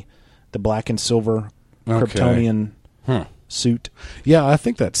the black and silver Kryptonian suit. Yeah, I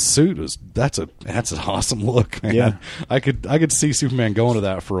think that suit that's an awesome look, man. Yeah. I could see Superman going to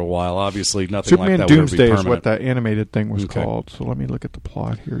that for a while. Obviously, nothing Superman like that Doomsday would ever be is permanent. what that animated thing was called. So let me look at the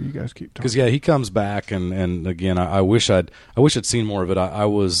plot here. You guys keep talking. Because he comes back, and again, I wish I'd seen more of it. I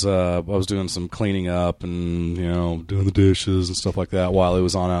was doing some cleaning up and doing the dishes and stuff like that while it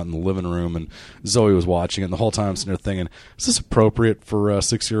was on out in the living room, and Zoe was watching it. And the whole time I'm sitting there thinking, is this appropriate for a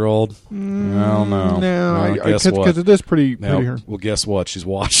 6-year-old? Well, no. No, guess what? Because it is pretty Now, well, guess what? She's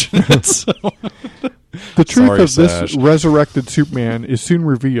watching it. So. The truth of this Sash. resurrected Superman is soon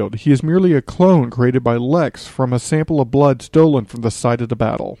revealed. He is merely a clone created by Lex from a sample of blood stolen from the site of the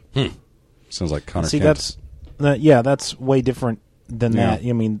battle. Sounds like Connor See, Kent. that's way different than that.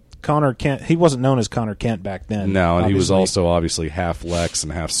 I mean, Connor Kent, he wasn't known as Connor Kent back then. No, and obviously. he was also obviously half Lex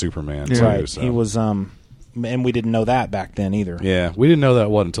and half Superman. Yeah. Too, right. so. He was, and we didn't know that back then either. Yeah, we didn't know that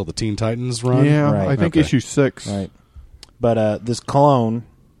until the Teen Titans run. Yeah, Right. I think issue 6. Right. But this clone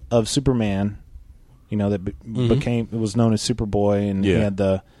of Superman, that it was known as Superboy, and he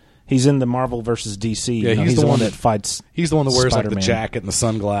had he's in the Marvel versus DC. Yeah, he's the one that fights. He's the one that wears Spider-Man. like the jacket and the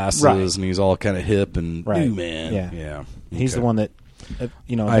sunglasses, Right. and he's all kind of hip and Right. new man. Yeah. He's the one that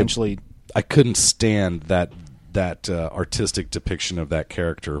eventually. I couldn't stand that artistic depiction of that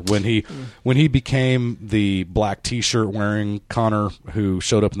character when he became the black T-shirt wearing Connor who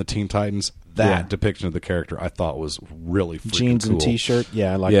showed up in the Teen Titans. That depiction of the character I thought was really freaking jeans cool. and T-shirt.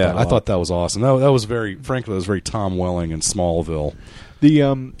 Yeah, I like that. I thought that was awesome. That was very Tom Welling in Smallville.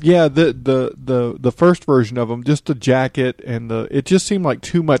 The first version of him, just the jacket and it just seemed like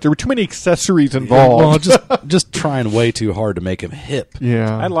too much. There were too many accessories involved. Well, just trying way too hard to make him hip.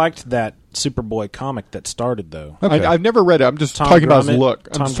 Yeah, I liked that Superboy comic that started though. Okay. I've never read it. I'm just talking about his look.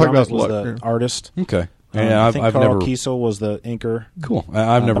 I'm just talking about his was look. the artist. Okay. I Yeah, think I've Carl never. Kiesel was the inker. Cool.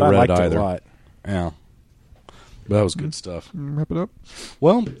 I've never but I read liked either. It a lot. Yeah. But that was good stuff. Wrap it up.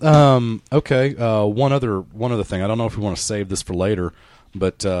 Well, okay. One other thing. I don't know if we want to save this for later,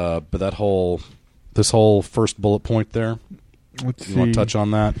 but this whole first bullet point there, Let's You want see. to touch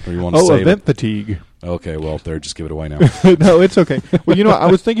on that, or you want to Oh, save event it? fatigue. Okay, well, there, just give it away now. No, it's okay. Well, I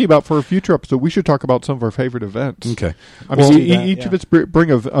was thinking about for a future episode, we should talk about some of our favorite events. Okay. I mean, Well, do that, each of yeah. us bring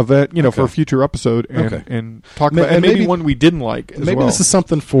a event, for Okay. a future episode, and, Okay. and talk Ma- about, and maybe maybe- one we didn't like as Maybe well. this is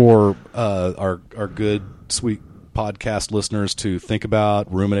something for our good, sweet podcast listeners to think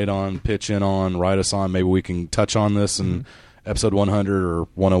about, ruminate on, pitch in on, write us on. Maybe we can touch on this in episode 100 or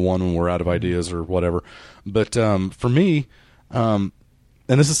 101 when we're out of ideas or whatever. But for me,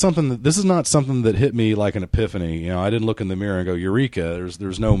 and this is not something that hit me like an epiphany. I didn't look in the mirror and go eureka.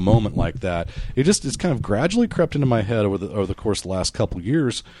 There's no moment like that. It's kind of gradually crept into my head over the course of the last couple of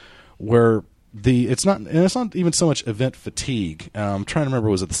years, where it's not even so much event fatigue. I'm trying to remember,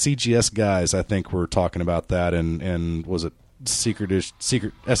 was it the CGS guys? I think were talking about that, and was it Secret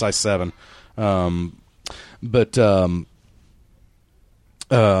SI7?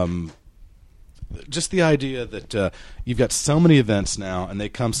 Just the idea that you've got so many events now, and they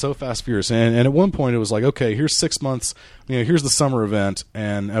come so fast furious. And at one point, it was like, okay, here's 6 months. Here's the summer event,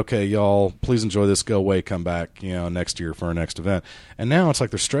 and okay, y'all, please enjoy this. Go away, come back, next year for our next event. And now it's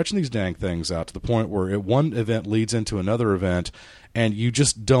like they're stretching these dang things out to the point where one event leads into another event, and you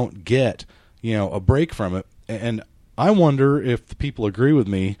just don't get a break from it. And I wonder if the people agree with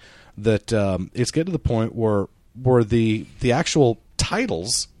me that it's getting to the point where the actual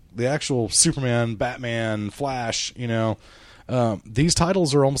titles, the actual Superman, Batman, Flash, these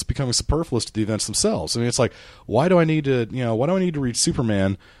titles are almost becoming superfluous to the events themselves. I mean, it's like, why do I need to read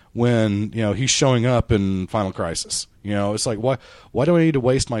Superman when he's showing up in Final Crisis? It's like, why do I need to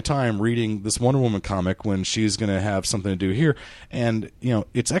waste my time reading this Wonder Woman comic when she's going to have something to do here? And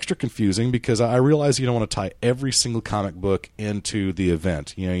it's extra confusing because I realize you don't want to tie every single comic book into the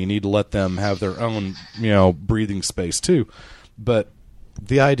event. You need to let them have their own breathing space too. But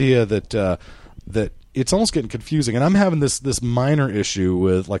the idea that it's almost getting confusing, and I'm having this minor issue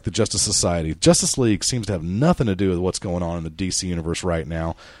with like the Justice Society. Justice League seems to have nothing to do with what's going on in the DC universe right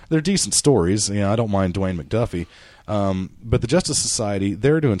now. They're decent stories. I don't mind Dwayne McDuffie. But the Justice Society,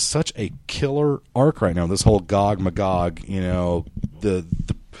 they're doing such a killer arc right now. This whole Gog Magog, the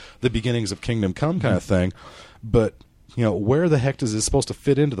beginnings of Kingdom Come kind of thing. But where the heck is this supposed to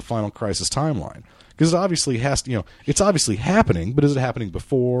fit into the Final Crisis timeline? Because it obviously has to, it's obviously happening, but is it happening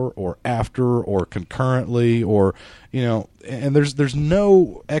before or after or concurrently or, and there's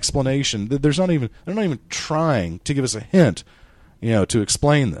no explanation. They're not even trying to give us a hint, to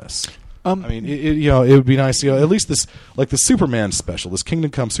explain this. I mean, it would be nice, at least this, like the Superman special, this Kingdom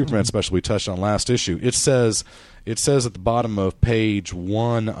Come Superman special we touched on last issue. It says at the bottom of page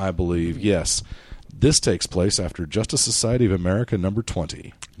 1, I believe, yes, this takes place after Justice Society of America number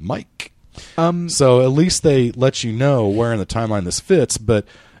 20. Mike. So at least they let you know where in the timeline this fits, but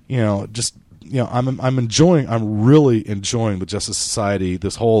I'm really enjoying the Justice Society,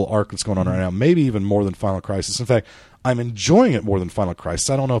 this whole arc that's going on right now, maybe even more than Final Crisis. In fact, I'm enjoying it more than Final Crisis.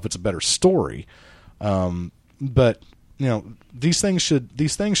 I don't know if it's a better story, but these things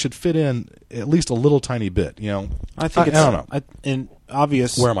should fit in at least a little tiny bit. I think I don't know. And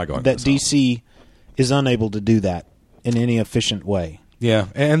obvious Where am I going that with this? DC is unable to do that in any efficient way. Yeah,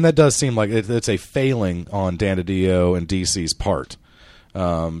 and that does seem like it's a failing on Dan DiDio and DC's part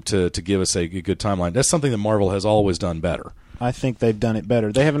to give us a good timeline. That's something that Marvel has always done better. I think they've done it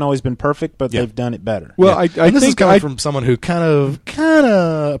better. They haven't always been perfect, but they've done it better. Well, Yeah. I And this is think coming from someone who kind of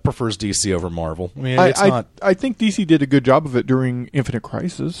prefers DC over Marvel. I mean, it's not. I think DC did a good job of it during Infinite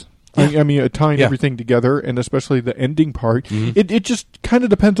Crisis. I mean, tying everything together, and especially the ending part. Mm-hmm. It just kind of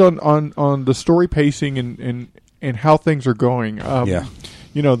depends on the story pacing and how things are going.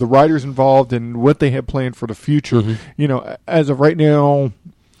 The writers involved and what they have planned for the future. Mm-hmm. As of right now,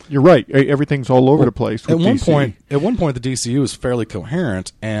 you're right. Everything's all over the place. At With one DC. point, the DCU was fairly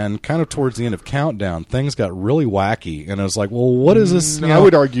coherent, and kind of towards the end of Countdown, things got really wacky, and I was like, "Well, what is this?" I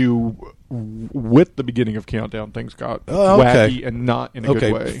would argue, with the beginning of Countdown, things got wacky and not in a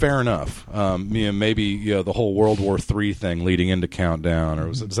good way. Fair enough. Maybe the whole World War III thing leading into Countdown, or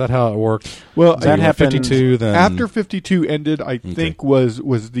is that how it worked? Well, that happened 52. Then after 52 ended, I think was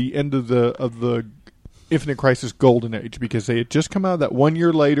the end of the Infinite Crisis Golden Age, because they had just come out that 1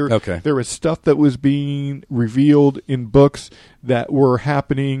 year later. Okay. There was stuff that was being revealed in books that were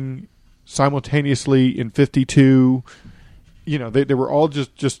happening simultaneously in 52. They were all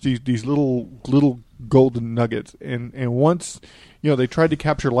just these little golden nuggets, and once they tried to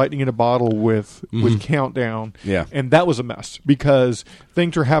capture lightning in a bottle with Countdown, and that was a mess because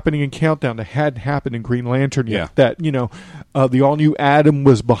things are happening in Countdown that hadn't happened in Green Lantern yet. That the all new Atom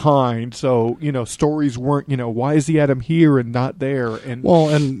was behind, so stories weren't why is the Atom here and not there, and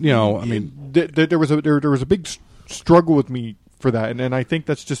I mean, there was a big struggle with me for that, and I think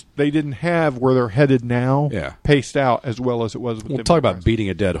that's just they didn't have where they're headed now paced out as well as it was with We'll talk about beating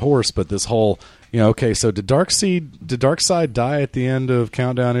a dead horse, but this whole, okay, so did Darkseid die at the end of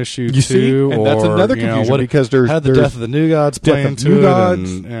Countdown issue 2? See? And that's another confusion because there's had the Death of the New Gods play into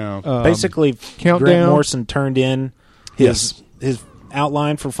it. And, basically, Countdown. Grant Morrison turned in his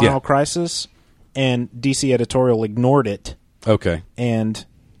outline for Final Crisis, and DC Editorial ignored it. Okay. And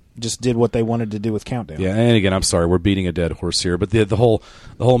just did what they wanted to do with Countdown. Yeah, and again, I'm sorry, we're beating a dead horse here, but the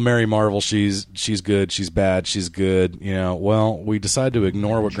whole Mary Marvel, she's good, she's bad, she's good. Well, we decided to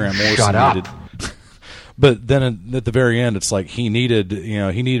ignore what Grant Morrison needed. But then at the very end, it's like he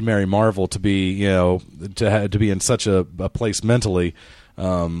needed Mary Marvel to be to be in such a place mentally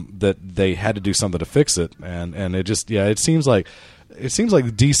that they had to do something to fix it, and it just it seems like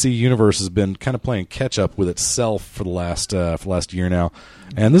the DC universe has been kind of playing catch up with itself for the last year now,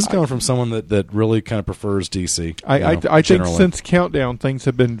 and this is coming from someone that really kind of prefers DC. I think since Countdown, things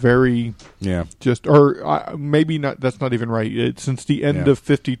have been very maybe not. That's not even right. Since the end of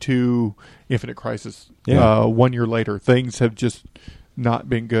 52 Infinite Crisis, 1 year later, things have just not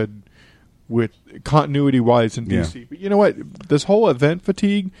been good with continuity wise in DC. But you know what? This whole event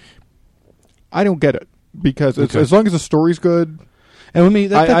fatigue, I don't get it because as long as the story's good. And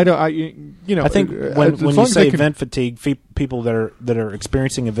I think when you say event fatigue, people that are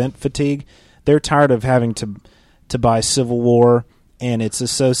experiencing event fatigue, they're tired of having to buy Civil War and its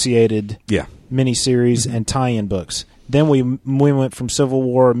associated miniseries and tie-in books. Then we went from Civil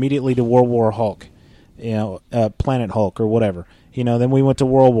War immediately to World War Hulk, Planet Hulk or whatever. Then we went to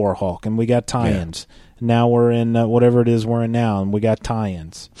World War Hulk and we got tie-ins. Now we're in whatever it is we're in now, and we got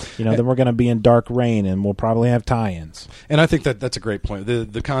tie-ins. Then we're going to be in Dark Reign, and we'll probably have tie-ins. And I think that's a great point.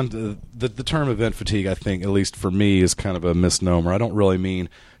 The term event fatigue, I think, at least for me, is kind of a misnomer. I don't really mean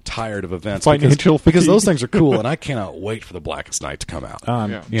tired of events because those things are cool, and I cannot wait for the Blackest Night to come out.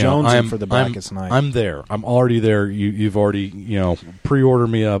 Jonesing for the Blackest Night. I'm there. I'm already there. You've already pre-order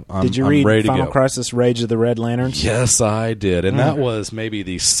me up. Did you read Final Crisis: Rage of the Red Lanterns? Yes, I did, and that was maybe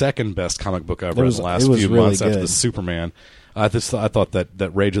the second best comic book I've read in the last few months after the Superman. I thought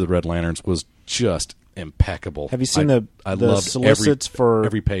that Rage of the Red Lanterns was just impeccable. Have you seen the solicits for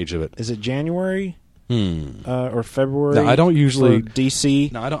every page of it? Is it January? Or February? No, I don't usually for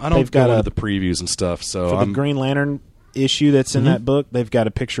DC. No, I don't go into the previews and stuff. So for the Green Lantern issue that's in that book, they've got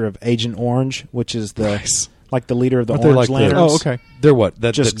a picture of Agent Orange, which is the leader of the Orange Lanterns. Okay. They're what?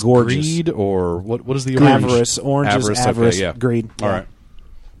 Just gorgeous. Greed or what is the orange? Avarice. Orange is avarice. Okay, greed. All right.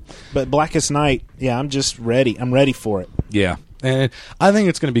 But Blackest Night, I'm just ready. I'm ready for it. Yeah, and I think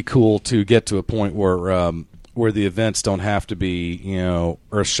it's going to be cool to get to a point where the events don't have to be,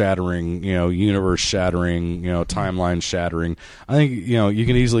 earth-shattering, universe-shattering, timeline-shattering. I think, you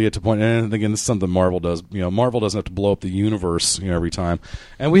can easily get to a point, and again, this is something Marvel does. Marvel doesn't have to blow up the universe, every time.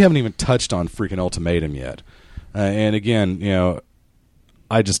 And we haven't even touched on freaking Ultimatum yet. And again,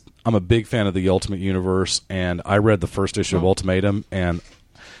 I'm a big fan of the Ultimate Universe, and I read the first issue of Ultimatum, and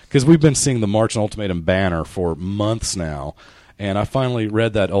because we've been seeing the March and Ultimatum banner for months now. And I finally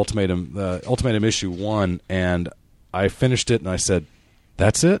read that Ultimatum issue 1, and I finished it, and I said,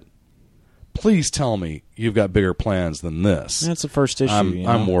 "That's it? Please tell me you've got bigger plans than this." That's the first issue.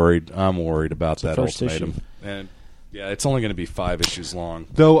 I'm worried. I'm worried about that first Ultimatum. Issue. And it's only going to be 5 issues long.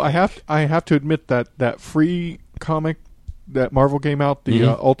 Though I have to admit that free comic that Marvel came out, the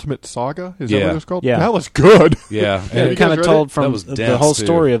Ultimate Saga, is that what it's called? Yeah, that was good. Yeah, and it kind of told from the whole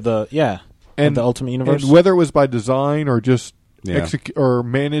story of the and the Ultimate Universe, and whether it was by design or just. Or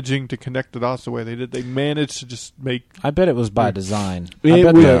managing to connect the dots the way they did. They managed to just make. I bet it was by design. I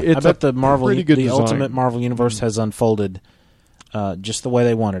bet the Ultimate Marvel Universe has unfolded just the way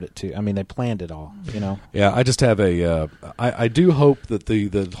they wanted it to. I mean, they planned it all. Yeah, I just have I do hope that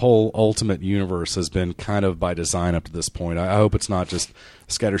the whole Ultimate Universe has been kind of by design up to this point. I hope it's not just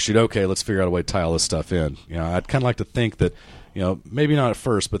scattershoot. Okay, let's figure out a way to tie all this stuff in. I'd kind of like to think that maybe not at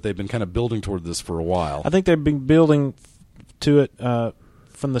first, but they've been kind of building toward this for a while. I think they've been building to it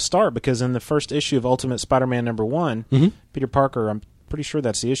from the start, because in the first issue of Ultimate Spider-Man #1, Peter Parker, I'm pretty sure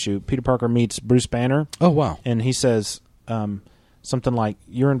that's the issue, Peter Parker meets Bruce Banner. Oh, wow. And he says something like,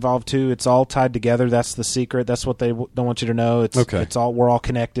 "You're involved too, it's all tied together, that's the secret, that's what they don't want you to know, it's all, we're all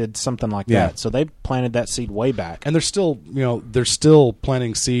connected," something like that. So they planted that seed way back. And they're still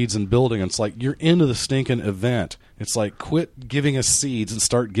planting seeds and building, and it's like, you're into the stinking event. It's like, quit giving us seeds and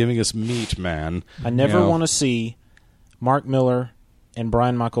start giving us meat, man. I never want to see Mark Miller and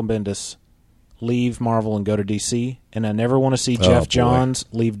Brian Michael Bendis leave Marvel and go to DC, and I never want to see Jeff Johns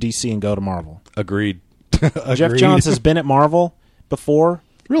leave DC and go to Marvel. Agreed. Jeff Johns has been at Marvel before.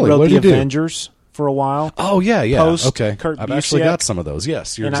 Really? Wrote what the did he Avengers. for a while. Oh yeah. Post Okay, Kurt I've actually Busiek. got some of those.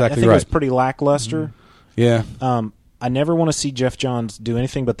 Yes, you're And exactly I think right. it was pretty lackluster. Yeah. I never want to see Jeff Johns do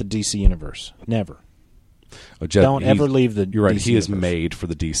anything but the DC universe. Never. Oh, Jeff, Don't ever leave the You're right. DC He is universe. made for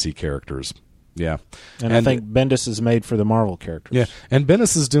the DC characters. Yeah. And I think Bendis is made for the Marvel characters. Yeah, and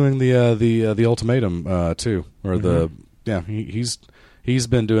Bendis is doing the Ultimatum too, or he's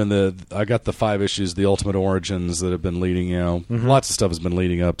been doing I got the 5 issues, the Ultimate Origins that have been leading. Lots of stuff has been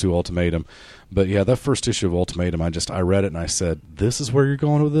leading up to Ultimatum, but yeah, that first issue of Ultimatum, I read it and I said, this is where you're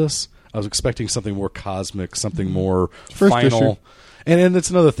going with this. I was expecting something more cosmic, something more First final. issue. And it's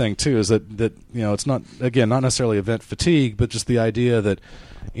another thing too, is that it's not necessarily event fatigue, but just the idea that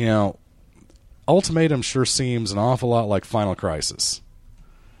Ultimatum sure seems an awful lot like Final Crisis.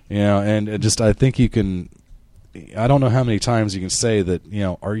 And it just, I think you can, I don't know how many times you can say that,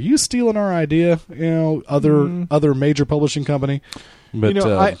 are you stealing our idea? Other major publishing company.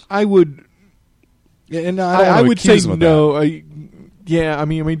 But I would. And I would say them of no. that. I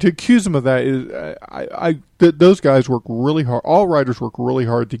mean, to accuse them of that is, those guys work really hard. All writers work really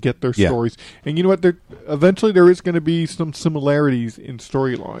hard to get their stories, and you know what? Eventually, there is going to be some similarities in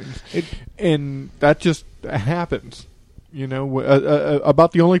storylines, and that just happens.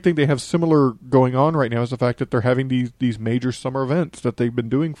 About the only thing they have similar going on right now is the fact that they're having these major summer events that they've been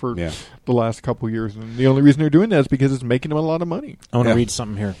doing for the last couple of years, and the only reason they're doing that is because it's making them a lot of money. I want to read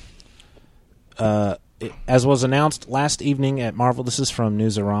something here. As was announced last evening at Marvel, this is from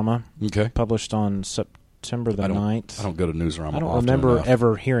Newsarama. Okay. Published on September the 9th. I don't go to Newsarama. I don't often remember enough.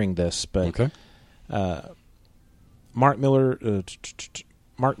 ever hearing this, but Mark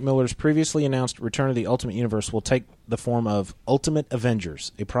Miller's previously announced Return of the Ultimate Universe will take the form of Ultimate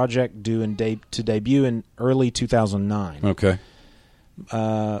Avengers, a project due to debut in early 2009. Okay.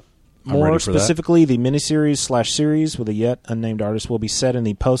 More specifically, the miniseries/series with a yet unnamed artist will be set in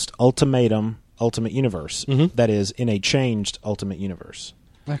the post-Ultimatum Ultimate Universe. Mm-hmm. That is, in a changed Ultimate Universe.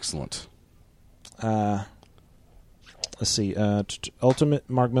 Excellent. Let's see.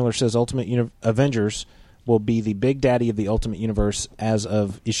 Mark Miller says Ultimate Avengers will be the big daddy of the Ultimate Universe as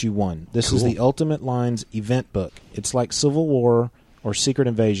of issue 1. This is the Ultimate Lines event book. It's like Civil War or Secret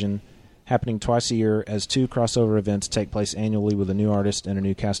Invasion, happening twice a year as 2 crossover events take place annually with a new artist and a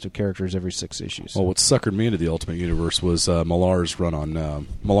new cast of characters every 6 issues. Well, what suckered me into the Ultimate Universe was Millar's run on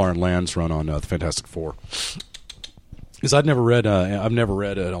Millar and Land's run on the Fantastic Four. Because I've never read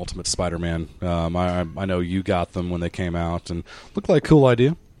an Ultimate Spider-Man. I know you got them when they came out and looked like a cool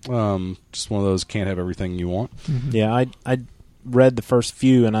idea. Just one of those can't have everything you want. Mm-hmm. Yeah, I read the first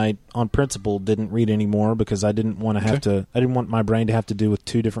few, and I, on principle, didn't read any more because I didn't want to have to. I didn't want my brain to have to do with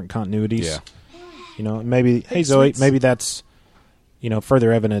 2 different continuities. Yeah. Maybe hey Zoe, maybe that's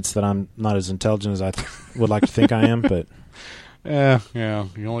further evidence that I'm not as intelligent as I would like to think I am. But yeah,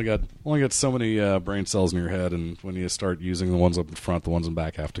 you only got so many brain cells in your head, and when you start using the ones up in front, the ones in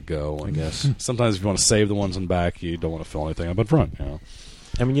back have to go. I guess sometimes if you want to save the ones in back, you don't want to fill anything up in front.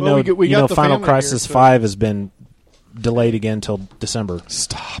 I mean, we got the Final family Crisis here, so- 5 has been delayed again till December.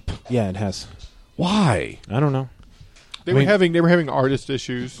 Stop. Yeah, it has. Why? I don't know. They were having artist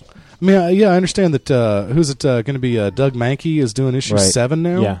issues. I mean, I understand that. Who's it going to be? Doug Mankey is doing issue 7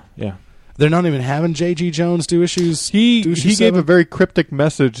 now. Yeah. They're not even having J.G. Jones do issues. He issue gave 7? a very cryptic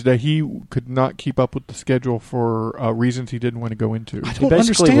message that he could not keep up with the schedule for reasons he didn't want to go into. I He don't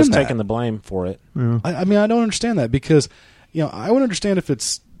basically understand was that. taking the blame for it. I mean, I don't understand that because I would understand if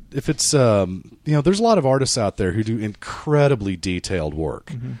it's there's a lot of artists out there who do incredibly detailed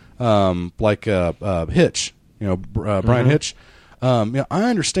work, like Hitch, Brian Hitch. I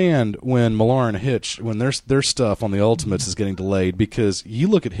understand when Millar and Hitch, when their stuff on the Ultimates is getting delayed, because you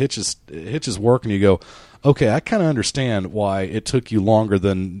look at Hitch's work and you go, okay, I kind of understand why it took you longer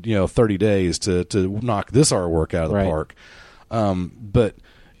than 30 days to knock this artwork out of the park. But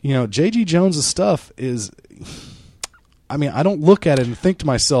J.G. Jones's stuff is. I mean, I don't look at it and think to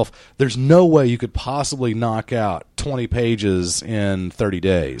myself, there's no way you could possibly knock out 20 pages in 30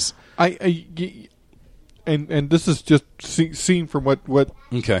 days. And this is just seen from what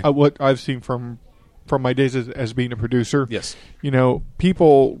I've seen from my days as being a producer. Yes.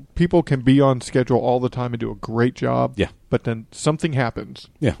 People can be on schedule all the time and do a great job. Yeah. But then something happens.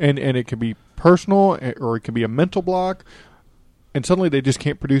 Yeah. And it can be personal or it can be a mental block, and suddenly they just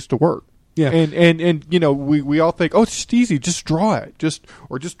can't produce the work. Yeah. And we all think, oh, it's just easy, just draw it, just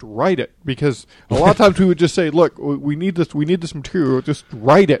write it, because a lot of times we would just say, look, we need this material, just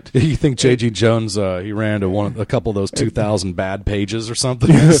write it. You think J.G. Jones he ran to a couple of those 2,000 bad pages or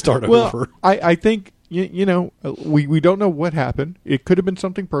something and start over? I think we don't know what happened. It could have been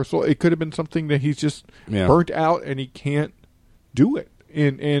something personal. It could have been something that he's just burnt out and he can't do it.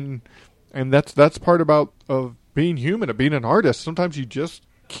 And And that's part about of being human, of being an artist. Sometimes you just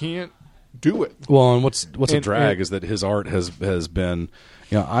can't do it. Well, and what's a And- drag and- is that his art has been.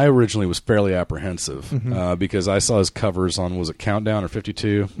 I originally was fairly apprehensive because I saw his covers on, was it Countdown or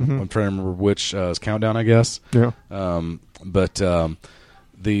 52? I'm trying to remember which is Countdown, I guess. Yeah.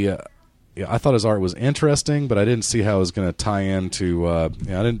 I thought his art was interesting, but I didn't see how it was going to tie into. I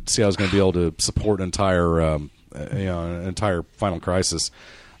didn't see how I was going to be able to support an entire Final Crisis.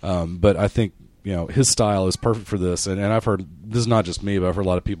 But I think his style is perfect for this, and I've heard, this is not just me, but I've heard a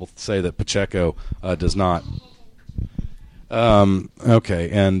lot of people say that Pacheco does not. Okay,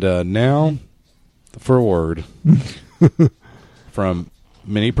 and now for a word from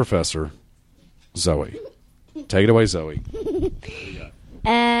Mini Professor Zoe. Take it away, Zoe.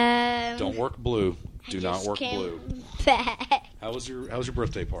 Don't work blue. Do not work blue. How was your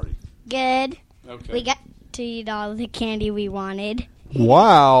birthday party? Good. Okay. We got to eat all the candy we wanted.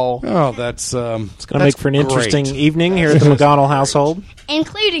 Wow. Oh, that's It's going to make for an interesting evening here at the McDonald household.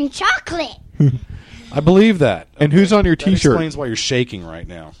 Including chocolate. I believe that. And who's on your That T-shirt? explains why you're shaking right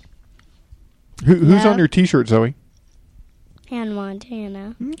now. Who's No. on your T-shirt, Zoe? Hannah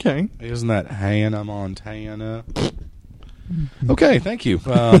Montana. Okay. Isn't that Hannah Montana? Okay, thank you.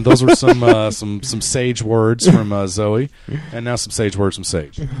 Those were some sage words from Zoe, and now some sage words from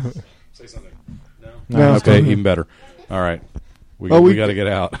Sage. Say something. No. Okay, even better. All right, we got to get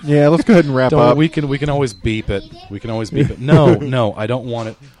out. Yeah, let's go ahead and wrap up. We can always beep it. We can always beep it. No, I don't want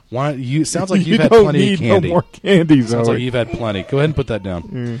it. Why you? Sounds like You you've had don't plenty need of candy. no more candy, Sounds Zoe. like you've had plenty. Go ahead and put that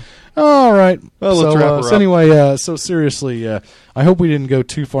down. All right. Well, let's wrap her up. So anyway, so seriously, I hope we didn't go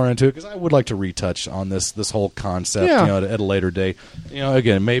too far into it because I would like to retouch on this whole concept, Yeah. at a later date.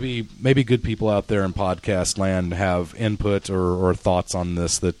 Again, maybe good people out there in podcast land have input or thoughts on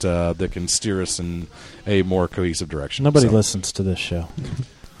this that can steer us in a more cohesive direction. Nobody So, listens to this show.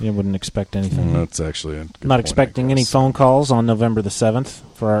 You wouldn't expect anything. That's actually a good I'm not point, expecting I any guess. phone calls on November the 7th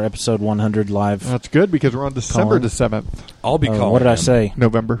for our episode 100 live. That's good because we're on December Colin. the 7th, I'll be calling. What did I him. say?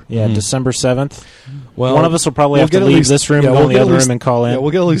 November. Yeah, December 7th. Well, One of us will probably we'll have to get at leave least- this room, yeah, go we'll in the get at other least- room, and call in. Yeah,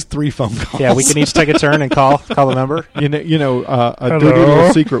 we'll get at least 3 phone calls. Yeah, we can each take a turn and call the number. A dirty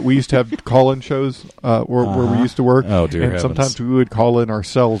little secret. We used to have call-in shows where we used to work. Oh, dear And heavens. sometimes we would call in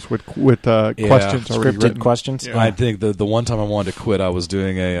ourselves with questions already Scripted written. questions. Yeah. I think the one time I wanted to quit, I was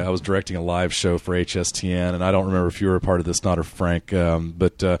directing a live show for HSTN, and I don't remember if you were a part of this, not or Frank,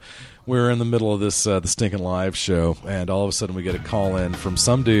 but we were in the middle of this the stinking live show, and all of a sudden we get a call in from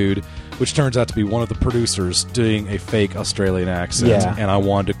some dude, which turns out to be one of the producers doing a fake Australian accent, Yeah. and I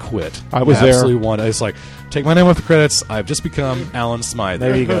wanted to quit. I was there. Absolutely wanted. It's like, take my name off the credits. I've just become Alan Smythe.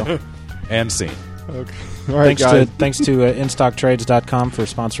 There you go. And scene. Okay. All right, Thanks guys. to InStockTrades.com for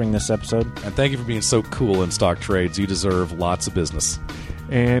sponsoring this episode. And thank you for being so cool in stock trades. You deserve lots of business.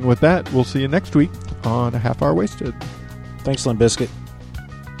 And with that, we'll see you next week on A Half Hour Wasted. Thanks, Limp Bizkit.